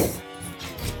essential.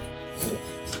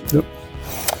 Yep.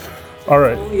 All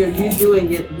right. Not only are you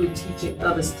doing it, you're teaching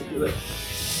others to do it.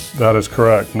 That is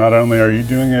correct. Not only are you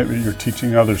doing it, but you're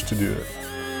teaching others to do it.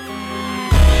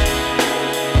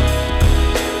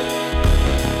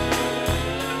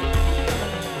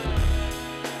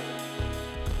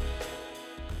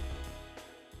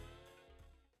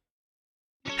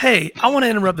 Hey, I want to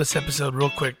interrupt this episode real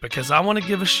quick because I want to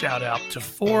give a shout out to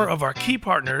 4 of our key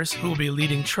partners who will be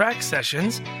leading track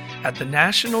sessions at the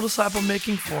National Disciple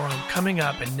Making Forum coming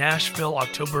up in Nashville,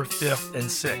 October 5th and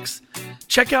 6th.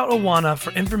 Check out Awana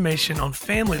for information on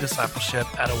family discipleship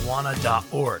at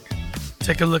awana.org.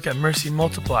 Take a look at Mercy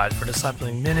Multiplied for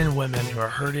discipling men and women who are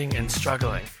hurting and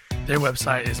struggling. Their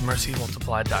website is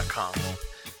mercymultiplied.com.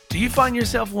 Do you find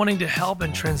yourself wanting to help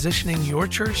in transitioning your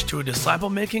church to a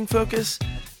disciple-making focus?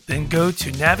 then go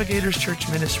to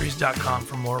navigatorschurchministries.com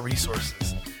for more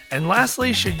resources. And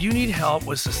lastly, should you need help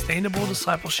with sustainable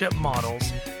discipleship models,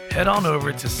 head on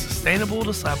over to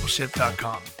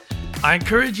sustainablediscipleship.com. I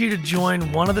encourage you to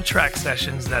join one of the track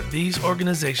sessions that these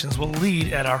organizations will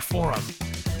lead at our forum.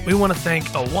 We want to thank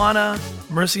Awana,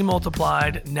 Mercy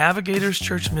Multiplied, Navigators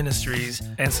Church Ministries,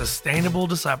 and Sustainable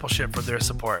Discipleship for their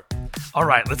support. All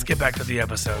right, let's get back to the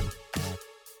episode.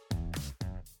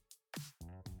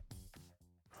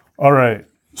 All right,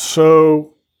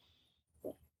 so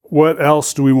what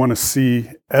else do we want to see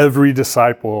every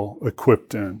disciple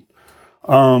equipped in?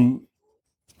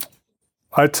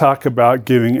 I talk about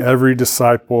giving every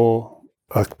disciple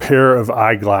a pair of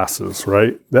eyeglasses,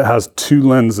 right? That has two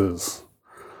lenses.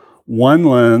 One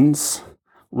lens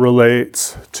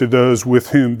relates to those with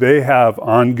whom they have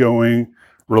ongoing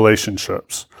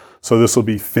relationships. So this will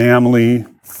be family,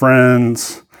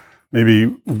 friends, maybe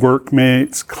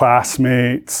workmates,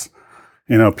 classmates,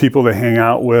 people they hang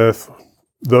out with,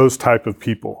 those type of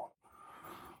people.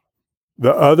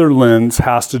 The other lens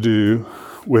has to do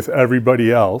with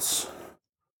everybody else,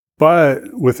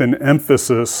 but with an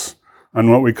emphasis on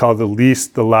what we call the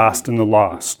least, the last, and the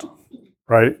lost,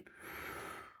 right?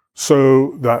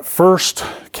 So that first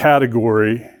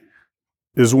category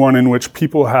is one in which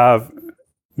people have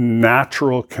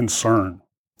natural concern.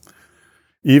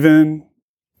 Even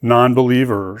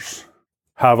non-believers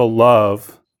have a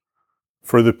love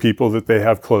for the people that they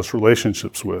have close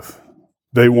relationships with.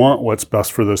 They want what's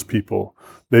best for those people.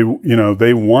 They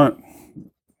want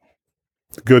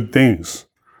good things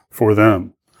for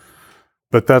them.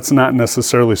 But that's not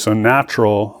necessarily so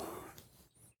natural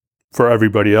for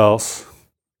everybody else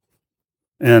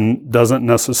and doesn't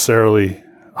necessarily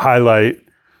highlight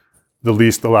the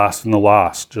least, the last, and the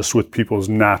lost, just with people's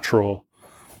natural,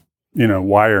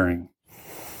 wiring.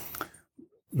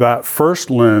 That first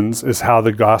lens is how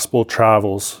the gospel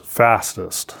travels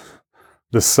fastest.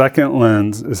 The second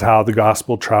lens is how the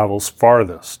gospel travels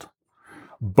farthest.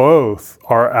 Both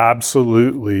are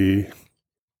absolutely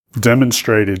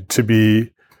demonstrated to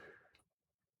be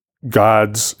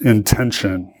God's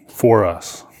intention for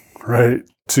us, right?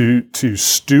 To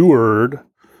steward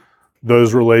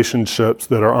those relationships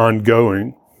that are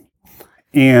ongoing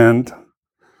and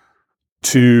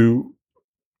to,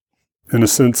 in a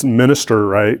sense, minister,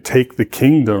 right? Take the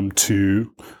kingdom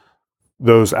to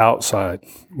those outside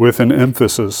with an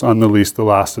emphasis on the least, the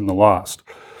last, and the lost.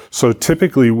 So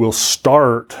typically we'll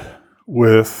start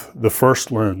with the first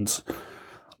lens.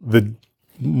 The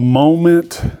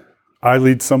moment I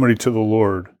lead somebody to the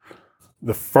Lord,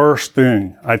 the first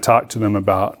thing I talk to them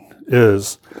about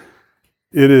is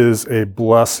it is a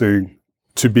blessing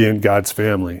to be in God's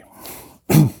family.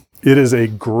 It is a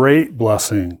great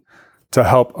blessing to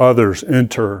help others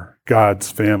enter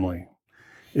God's family.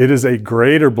 It is a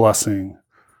greater blessing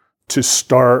to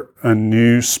start a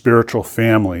new spiritual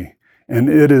family. And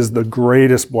it is the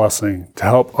greatest blessing to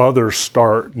help others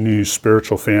start new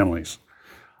spiritual families.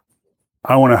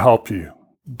 I want to help you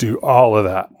do all of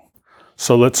that.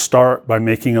 So let's start by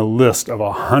making a list of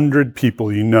 100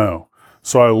 people you know.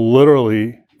 So I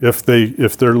literally, if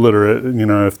they're literate,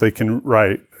 if they can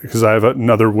write, because I have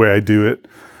another way I do it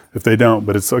if they don't,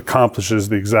 but it accomplishes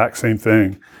the exact same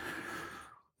thing.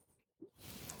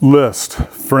 List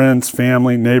friends,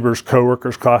 family, neighbors,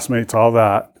 coworkers, classmates, all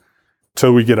that,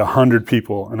 till we get 100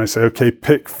 people. And I say, okay,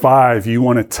 pick 5 you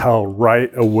want to tell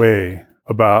right away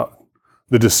about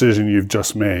the decision you've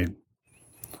just made.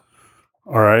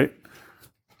 All right.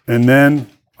 And then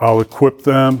I'll equip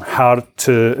them how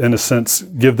to, in a sense,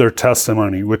 give their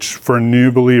testimony, which for a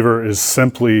new believer is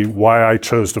simply why I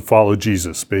chose to follow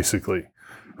Jesus, basically,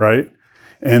 right?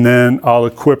 And then I'll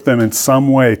equip them in some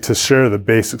way to share the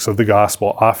basics of the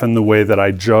gospel, often the way that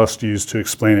I just used to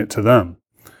explain it to them.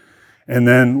 And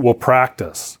then we'll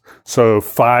practice. So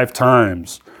 5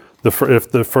 times.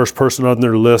 If the first person on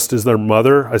their list is their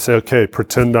mother, I say, okay,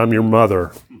 pretend I'm your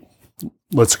mother.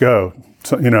 Let's go.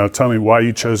 Tell me why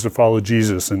you chose to follow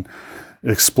Jesus and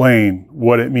explain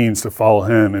what it means to follow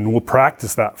him. And we'll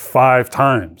practice that 5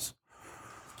 times.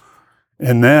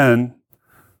 And then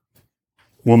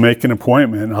we'll make an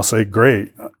appointment. And I'll say,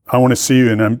 great, I want to see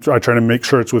you. And I try to make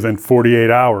sure it's within 48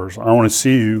 hours. I want to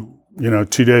see you, 2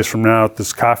 days from now at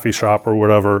this coffee shop or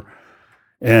whatever,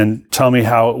 and tell me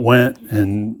how it went.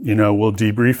 And, we'll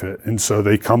debrief it. And so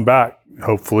they come back.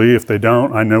 Hopefully, if they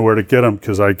don't, I know where to get them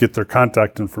because I get their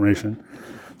contact information.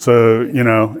 So,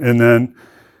 and then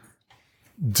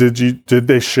did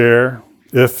they share?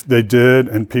 If they did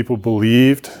and people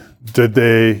believed, did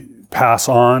they pass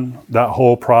on that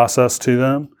whole process to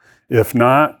them? If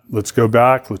not, let's go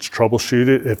back, let's troubleshoot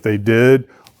it. If they did,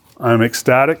 I'm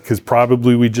ecstatic because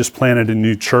probably we just planted a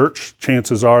new church.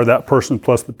 Chances are that person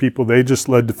plus the people they just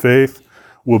led to faith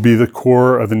will be the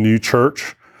core of a new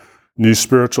church, new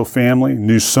spiritual family,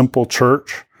 new simple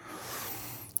church,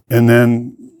 and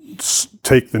then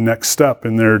take the next step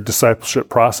in their discipleship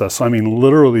process. So, I mean,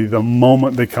 literally the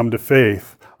moment they come to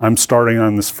faith, I'm starting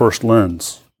on this first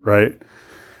lens, right?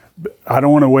 I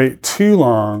don't want to wait too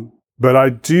long, but I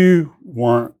do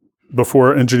want,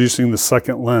 before introducing the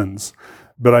second lens,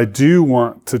 but I do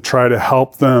want to try to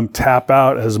help them tap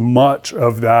out as much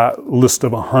of that list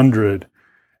of 100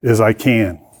 as I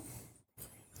can.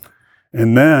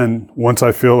 And then once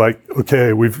I feel like,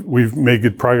 okay, we've made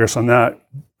good progress on that,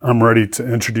 I'm ready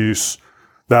to introduce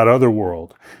that other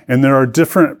world. And there are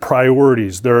different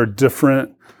priorities. There are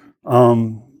different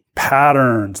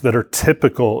patterns that are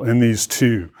typical in these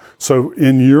two. So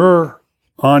in your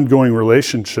ongoing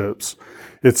relationships,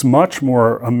 it's much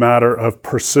more a matter of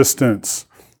persistence,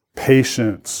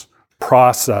 patience,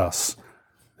 process,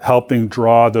 helping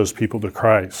draw those people to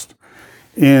Christ.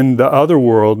 In the other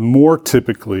world, more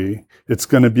typically, it's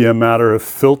going to be a matter of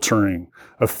filtering,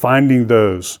 of finding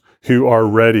those who are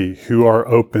ready, who are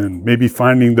open, maybe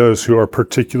finding those who are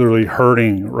particularly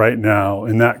hurting right now,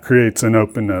 and that creates an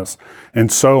openness,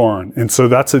 and so on. And so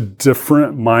that's a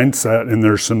different mindset, and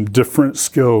there's some different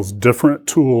skills, different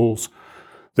tools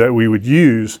that we would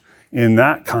use in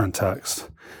that context.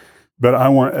 But I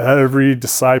want every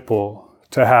disciple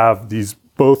to have these,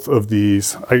 both of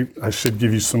these. I should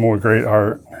give you some more great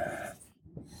art.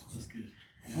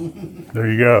 There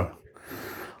you go.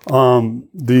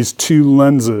 These two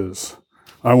lenses,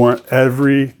 I want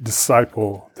every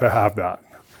disciple to have that.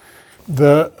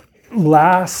 The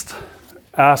last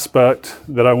aspect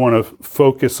that I want to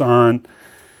focus on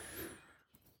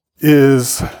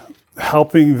is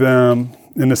helping them,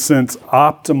 in a sense,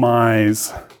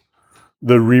 optimize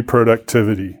the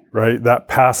reproductivity, right? That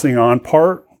passing on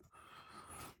part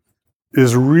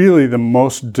is really the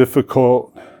most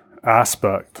difficult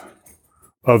aspect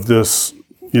of this,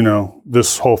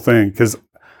 this whole thing. Because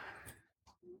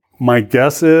my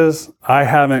guess is I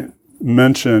haven't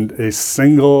mentioned a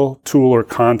single tool or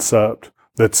concept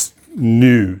that's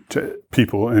new to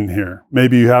people in here.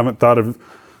 Maybe you haven't thought of,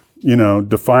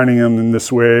 defining them in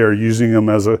this way or using them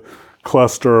as a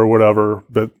cluster or whatever,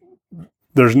 but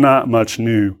there's not much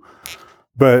new.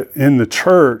 But in the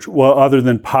church, well, other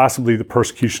than possibly the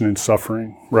persecution and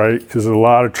suffering, right? Because a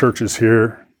lot of churches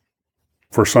here,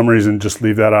 for some reason, just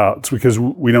leave that out. It's because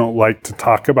we don't like to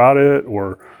talk about it,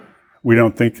 or we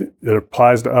don't think it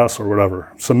applies to us or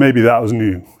whatever. So maybe that was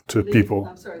new to people.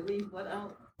 I'm sorry, leave what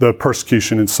out? The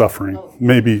persecution and suffering. Oh.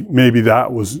 Maybe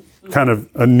that was kind of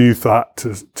a new thought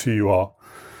to you all.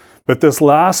 But this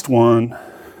last one,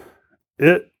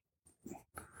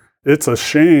 it's a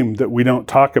shame that we don't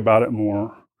talk about it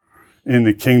more in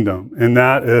the kingdom. And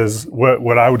that is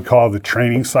what I would call the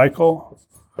training cycle.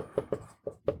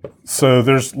 So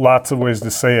there's lots of ways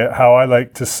to say it. How I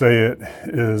like to say it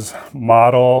is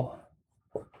model,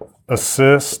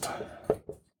 assist,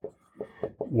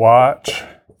 watch,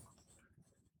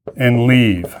 and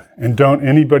leave. And don't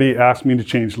anybody ask me to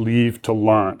change leave to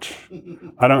launch.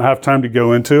 I don't have time to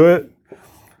go into it,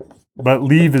 but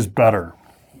leave is better.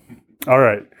 All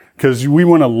right, because we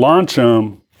want to launch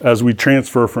them as we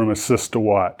transfer from assist to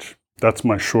watch. That's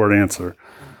my short answer,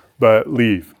 but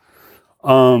leave.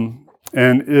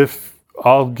 And if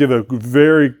I'll give a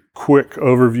very quick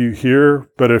overview here,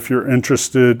 but if you're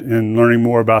interested in learning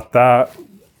more about that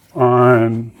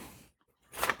on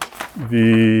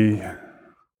the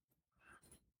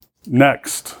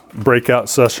next breakout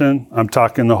session, I'm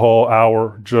talking the whole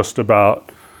hour just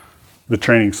about the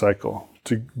training cycle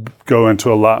to go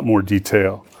into a lot more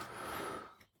detail.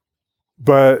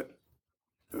 But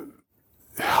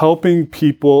helping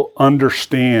people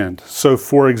understand. So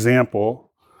for example,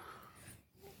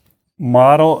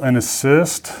 model and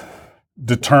assist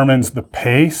determines the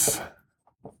pace.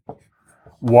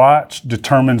 Watch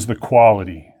determines the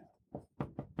quality.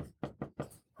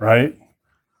 Right?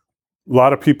 A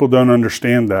lot of people don't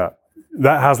understand that.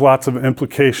 That has lots of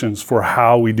implications for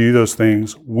how we do those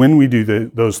things, when we do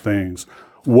those things,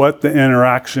 what the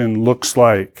interaction looks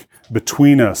like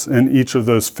between us in each of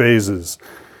those phases.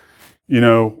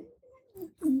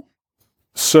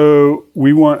 So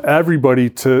we want everybody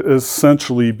to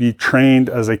essentially be trained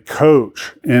as a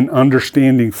coach in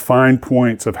understanding fine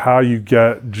points of how you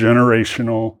get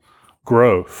generational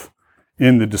growth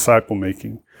in the disciple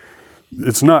making.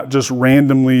 It's not just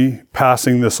randomly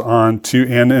passing this on to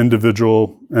an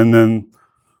individual and then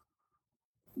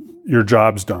your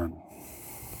job's done.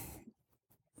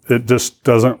 It just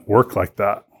doesn't work like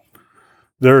that.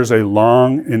 There's a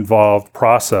long, involved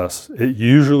process. It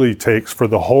usually takes for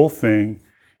the whole thing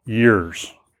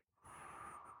years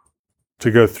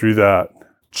to go through that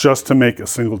just to make a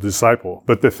single disciple.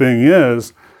 But the thing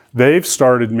is, they've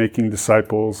started making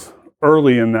disciples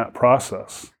early in that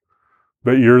process.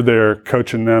 But you're there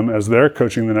coaching them as they're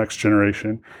coaching the next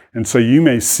generation. And so you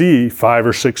may see 5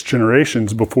 or 6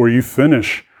 generations before you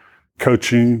finish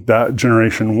coaching that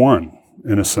generation 1,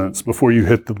 in a sense, before you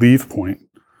hit the leave point.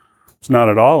 It's not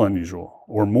at all unusual,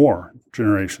 or more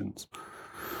generations.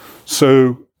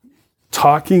 So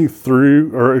talking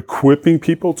through or equipping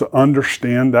people to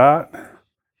understand that,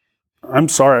 I'm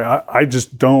sorry, I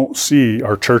just don't see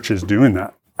our churches doing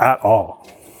that at all.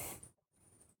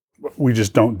 We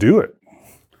just don't do it.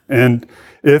 And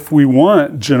if we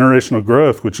want generational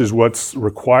growth, which is what's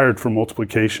required for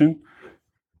multiplication,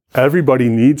 everybody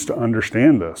needs to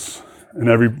understand this, and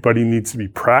everybody needs to be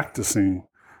practicing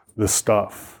this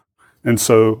stuff. And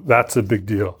so that's a big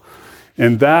deal.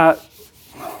 And that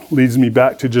leads me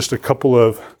back to just a couple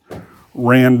of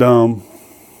random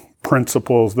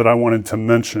principles that I wanted to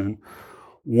mention.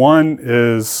 One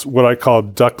is what I call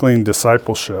duckling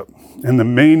discipleship. And the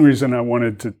main reason I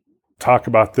wanted to talk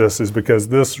about this is because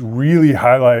this really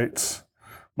highlights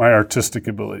my artistic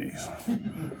abilities.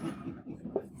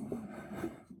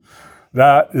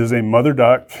 That is a mother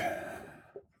duck,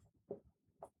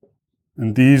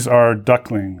 and these are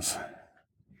ducklings.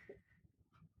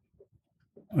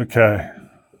 Okay.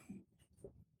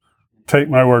 Take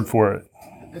my word for it.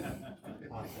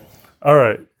 All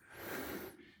right.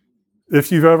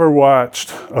 If you've ever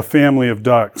watched a family of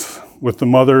ducks with the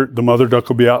mother duck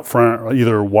will be out front,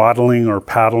 either waddling or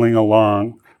paddling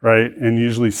along, right? And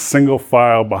usually single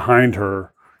file behind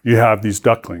her, you have these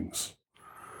ducklings.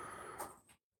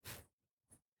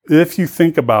 If you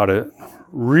think about it,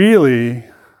 really,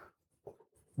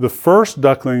 the first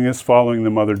duckling is following the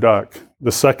mother duck.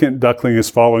 The second duckling is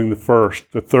following the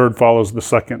first. The third follows the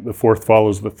second. The fourth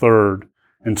follows the third,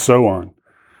 and so on.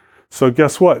 So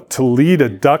guess what? To lead a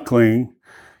duckling,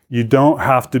 you don't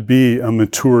have to be a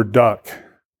mature duck.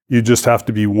 You just have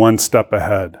to be one step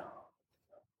ahead.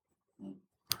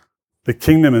 The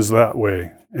kingdom is that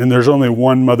way. And there's only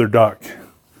one mother duck,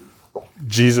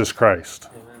 Jesus Christ.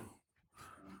 Amen.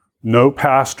 No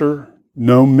pastor,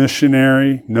 no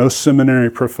missionary, no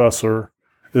seminary professor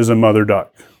is a mother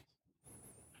duck.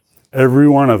 Every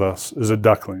one of us is a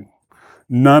duckling.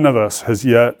 None of us has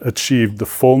yet achieved the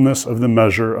fullness of the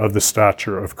measure of the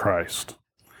stature of Christ.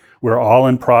 We're all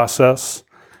in process,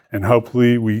 and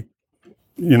hopefully we,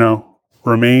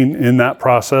 remain in that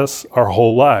process our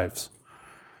whole lives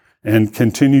and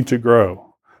continue to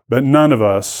grow. But none of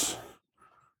us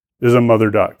is a mother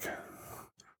duck.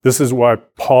 This is why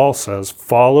Paul says,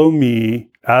 "Follow me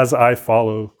as I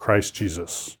follow Christ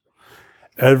Jesus."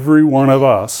 Every one of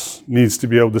us needs to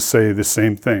be able to say the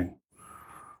same thing.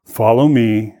 Follow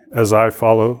me as I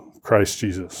follow Christ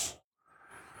Jesus.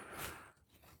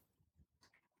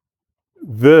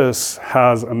 This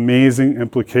has amazing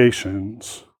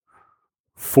implications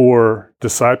for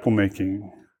disciple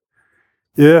making.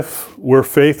 If we're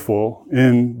faithful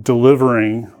in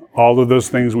delivering all of those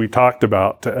things we talked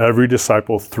about to every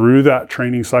disciple through that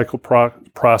training cycle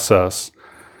process,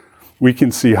 we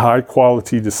can see high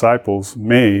quality disciples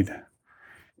made,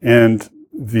 and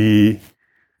the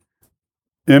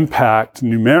impact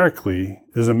numerically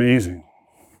is amazing.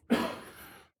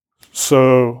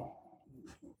 So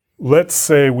let's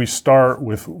say we start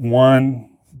with one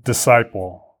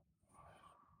disciple,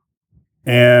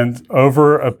 and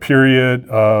over a period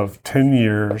of 10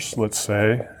 years, let's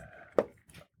say,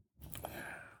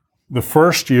 the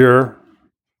first year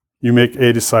you make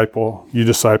a disciple, you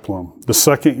disciple them. The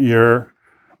second year,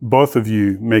 both of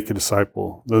you make a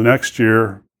disciple. The next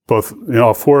year,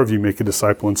 all 4 of you make a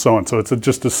disciple, and so on. So it's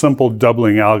just a simple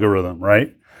doubling algorithm,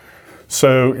 right?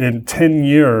 So in 10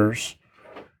 years,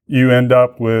 you end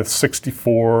up with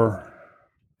 64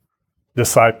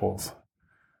 disciples.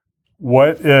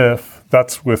 What if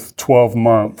that's with 12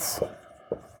 months?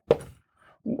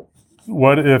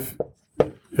 What if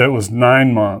it was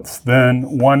 9 months?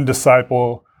 Then one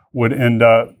disciple would end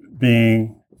up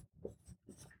being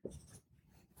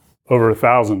over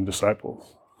 1,000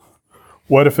 disciples.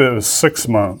 What if it was 6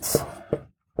 months?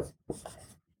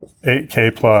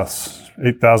 8K plus,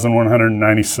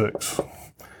 8,196.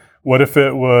 What if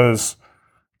it was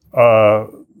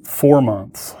 4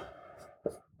 months?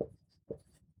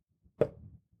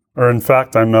 Or in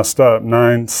fact, I messed up.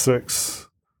 9, 6,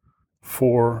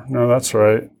 4. No, that's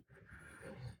right.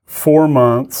 4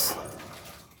 months,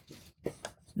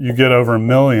 you get over 1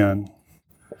 million.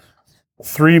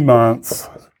 3 months,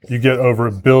 you get over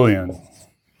 1 billion.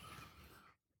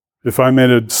 If I made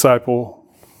a disciple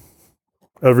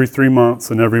every 3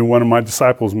 months and every one of my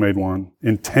disciples made one,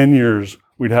 in 10 years,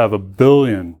 we'd have 1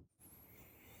 billion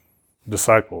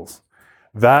disciples.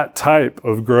 That type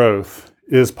of growth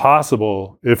is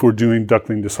possible if we're doing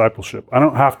duckling discipleship. I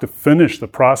don't have to finish the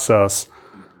process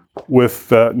with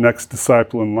that next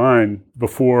disciple in line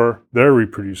before they're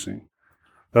reproducing.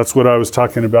 That's what I was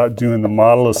talking about, doing the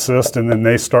model assist, and then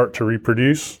they start to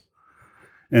reproduce.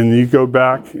 And you go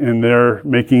back and they're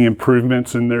making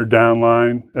improvements in their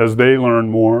downline as they learn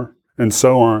more, and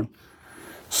so on.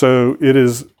 So it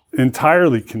is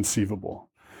entirely conceivable.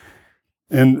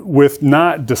 And with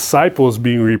not disciples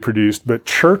being reproduced, but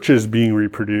churches being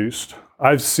reproduced,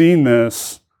 I've seen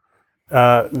this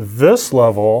at this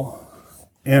level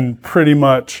in pretty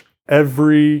much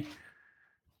every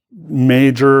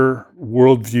major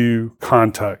worldview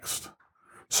context.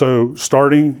 So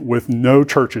starting with no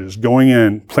churches, going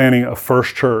in, planning a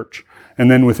first church, and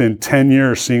then within 10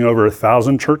 years seeing over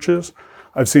 1,000 churches.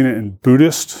 I've seen it in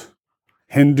Buddhist,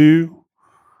 Hindu,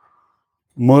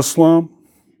 Muslim,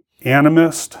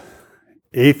 animist,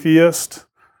 atheist,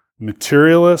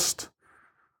 materialist,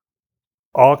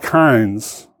 all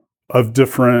kinds of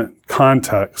different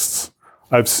contexts.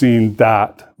 I've seen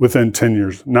that within 10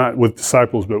 years, not with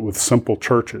disciples, but with simple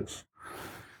churches.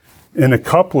 In a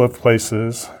couple of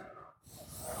places,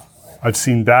 I've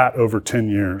seen that over 10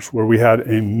 years, where we had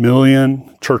 1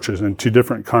 million churches in 2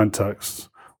 different contexts,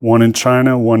 one in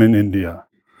China, one in India.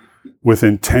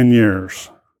 Within 10 years,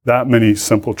 that many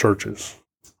simple churches.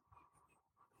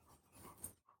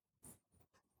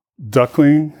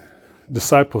 Duckling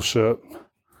discipleship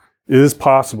is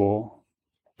possible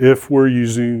if we're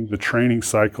using the training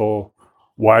cycle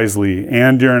wisely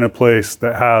and you're in a place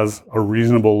that has a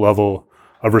reasonable level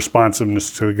of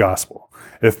responsiveness to the gospel.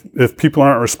 If people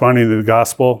aren't responding to the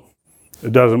gospel,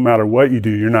 it doesn't matter what you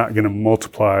do, you're not going to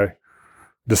multiply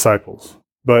disciples.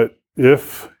 But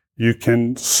if you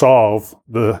can solve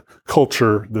the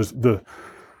culture, the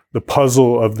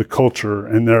puzzle of the culture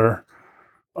and their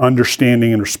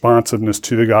understanding and responsiveness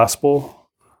to the gospel,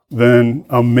 then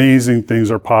amazing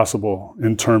things are possible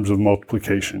in terms of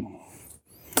multiplication.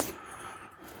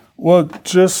 Well,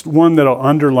 just one that'll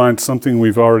underline something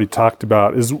we've already talked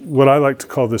about is what I like to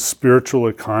call the spiritual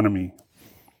economy.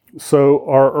 So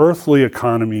our earthly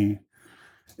economy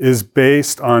is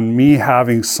based on me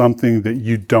having something that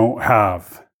you don't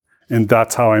have, and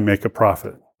that's how I make a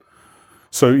profit.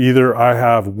 So either I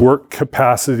have work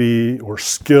capacity or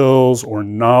skills or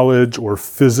knowledge or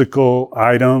physical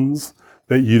items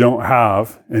that you don't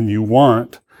have and you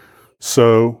want,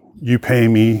 so you pay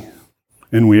me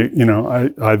and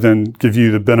I then give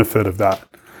you the benefit of that.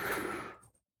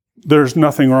 There's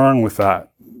nothing wrong with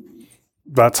that.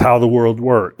 That's how the world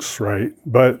works, right?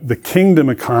 But the kingdom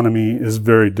economy is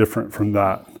very different from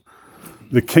that.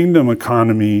 The kingdom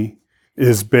economy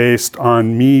is based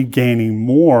on me gaining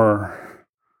more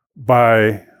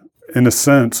by, in a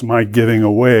sense, my giving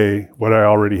away what I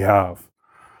already have.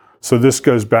 So this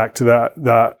goes back to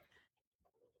that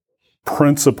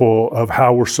principle of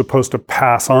how we're supposed to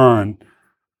pass on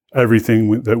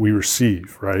everything that we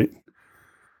receive, right?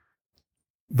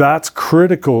 That's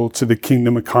critical to the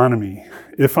kingdom economy.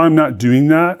 If I'm not doing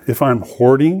that, if I'm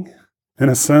hoarding, in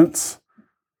a sense,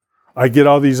 I get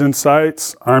all these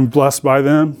insights, I'm blessed by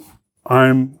them,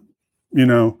 I'm,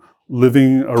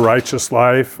 living a righteous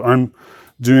life, I'm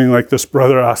doing like this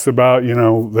brother asked about,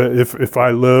 that if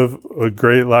I live a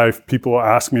great life, people will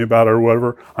ask me about it or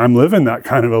whatever. I'm living that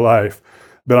kind of a life,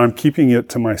 but I'm keeping it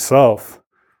to myself.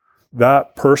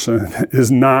 That person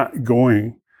is not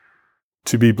going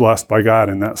to be blessed by God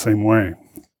in that same way.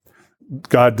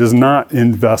 God does not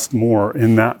invest more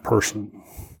in that person.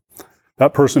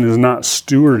 That person is not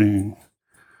stewarding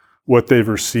what they've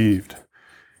received.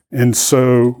 And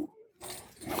so,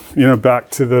 back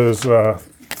to those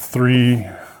 3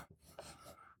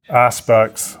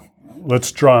 aspects,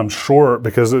 let's draw them short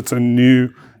because it's a new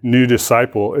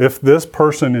disciple. If this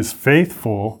person is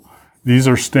faithful, these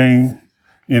are staying,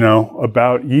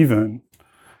 about even,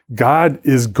 God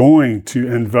is going to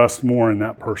invest more in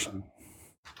that person.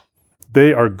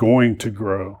 They are going to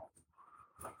grow.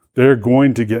 They're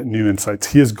going to get new insights.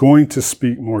 He is going to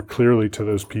speak more clearly to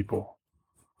those people.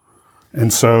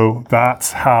 And so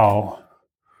that's how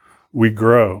we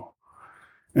grow.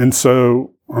 And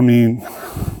so,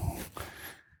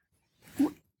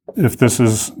 if this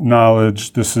is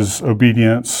knowledge, this is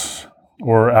obedience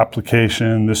or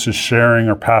application, this is sharing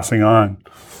or passing on.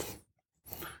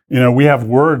 We have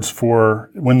words for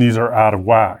when these are out of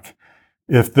whack.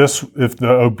 If the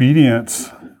obedience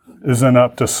isn't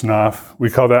up to snuff, we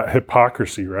call that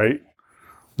hypocrisy, right?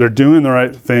 They're doing the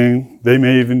right thing. They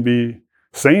may even be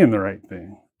saying the right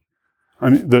thing. I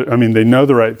mean, they know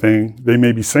the right thing. They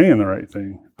may be saying the right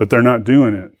thing, but they're not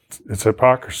doing it. It's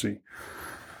hypocrisy.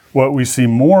 What we see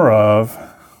more of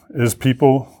is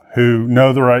people who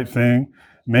know the right thing.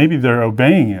 Maybe they're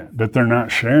obeying it, but they're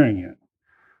not sharing it.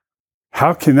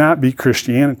 How can that be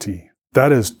Christianity?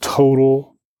 That is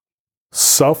total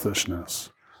selfishness.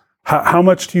 How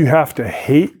much do you have to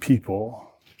hate people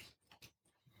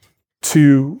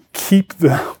to keep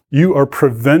them? You are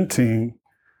preventing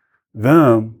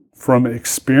them from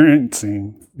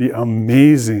experiencing the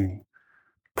amazing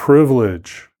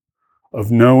privilege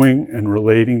of knowing and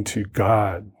relating to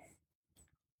God.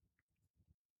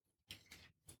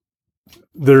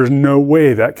 There's no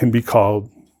way that can be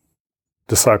called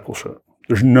discipleship.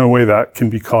 There's no way that can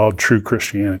be called true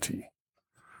Christianity.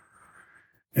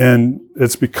 And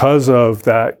it's because of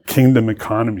that kingdom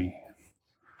economy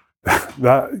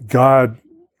that God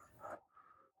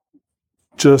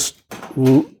just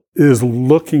is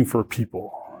looking for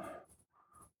people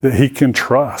that he can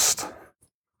trust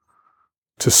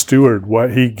to steward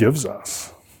what he gives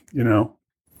us, you know?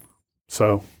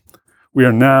 So we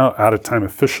are now out of time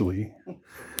officially.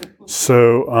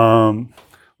 So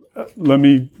let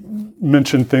me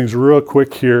mention things real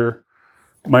quick here.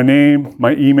 My name,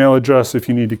 my email address if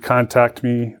you need to contact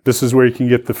me. This is where you can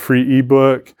get the free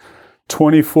ebook.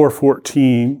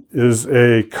 2414 is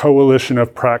a coalition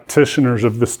of practitioners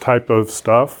of this type of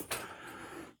stuff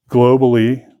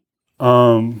globally.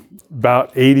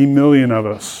 About 80 million of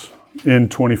us in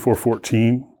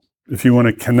 2414. If you want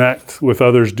to connect with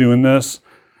others doing this.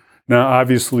 Now,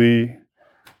 obviously,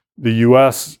 the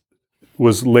U.S.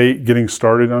 was late getting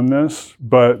started on this,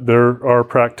 but there are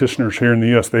practitioners here in the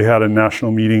U.S. They had a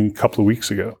national meeting a couple of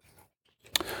weeks ago.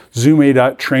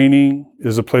 ZoomA.training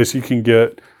is a place you can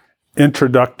get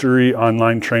introductory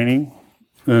online training,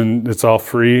 and it's all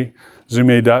free.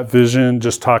 ZoomA.vision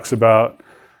just talks about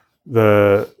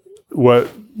what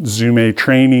ZoomA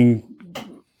training,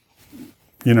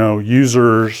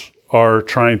 users are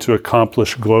trying to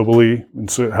accomplish globally, and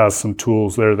so it has some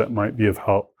tools there that might be of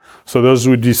help. So those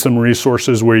would be some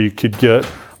resources where you could get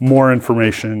more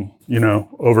information,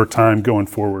 over time going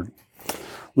forward.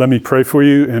 Let me pray for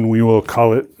you, and we will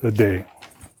call it a day.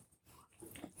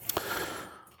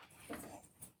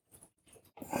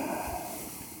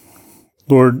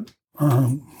 Lord,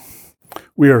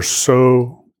 we are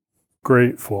so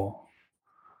grateful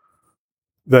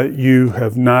that you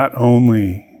have not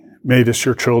only made us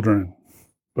your children,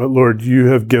 but Lord, you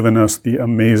have given us the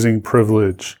amazing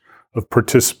privilege of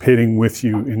participating with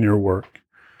you in your work.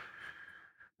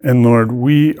 And Lord,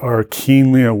 we are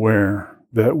keenly aware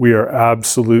that we are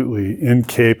absolutely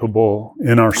incapable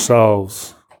in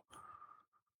ourselves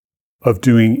of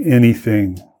doing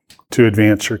anything to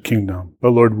advance your kingdom.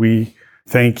 But Lord, we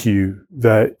thank you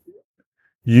that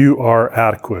you are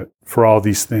adequate for all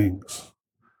these things.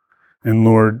 And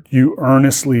Lord, you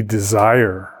earnestly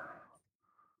desire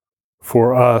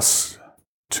for us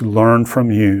to learn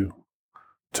from you,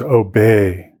 to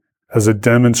obey as a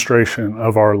demonstration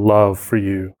of our love for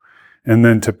you, and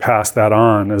then to pass that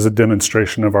on as a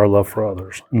demonstration of our love for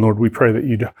others. And Lord, we pray that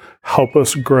you'd help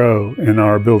us grow in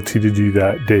our ability to do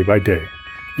that day by day.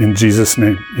 In Jesus'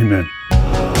 name, amen.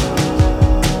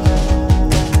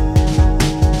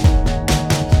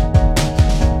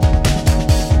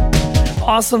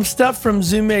 Awesome stuff from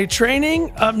ZoomA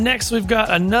Training. Up next, we've got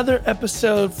another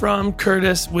episode from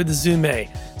Curtis with ZoomA.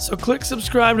 So click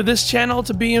subscribe to this channel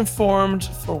to be informed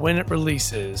for when it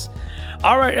releases.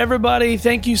 All right, everybody,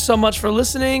 thank you so much for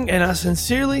listening, and I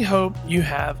sincerely hope you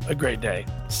have a great day.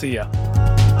 See ya.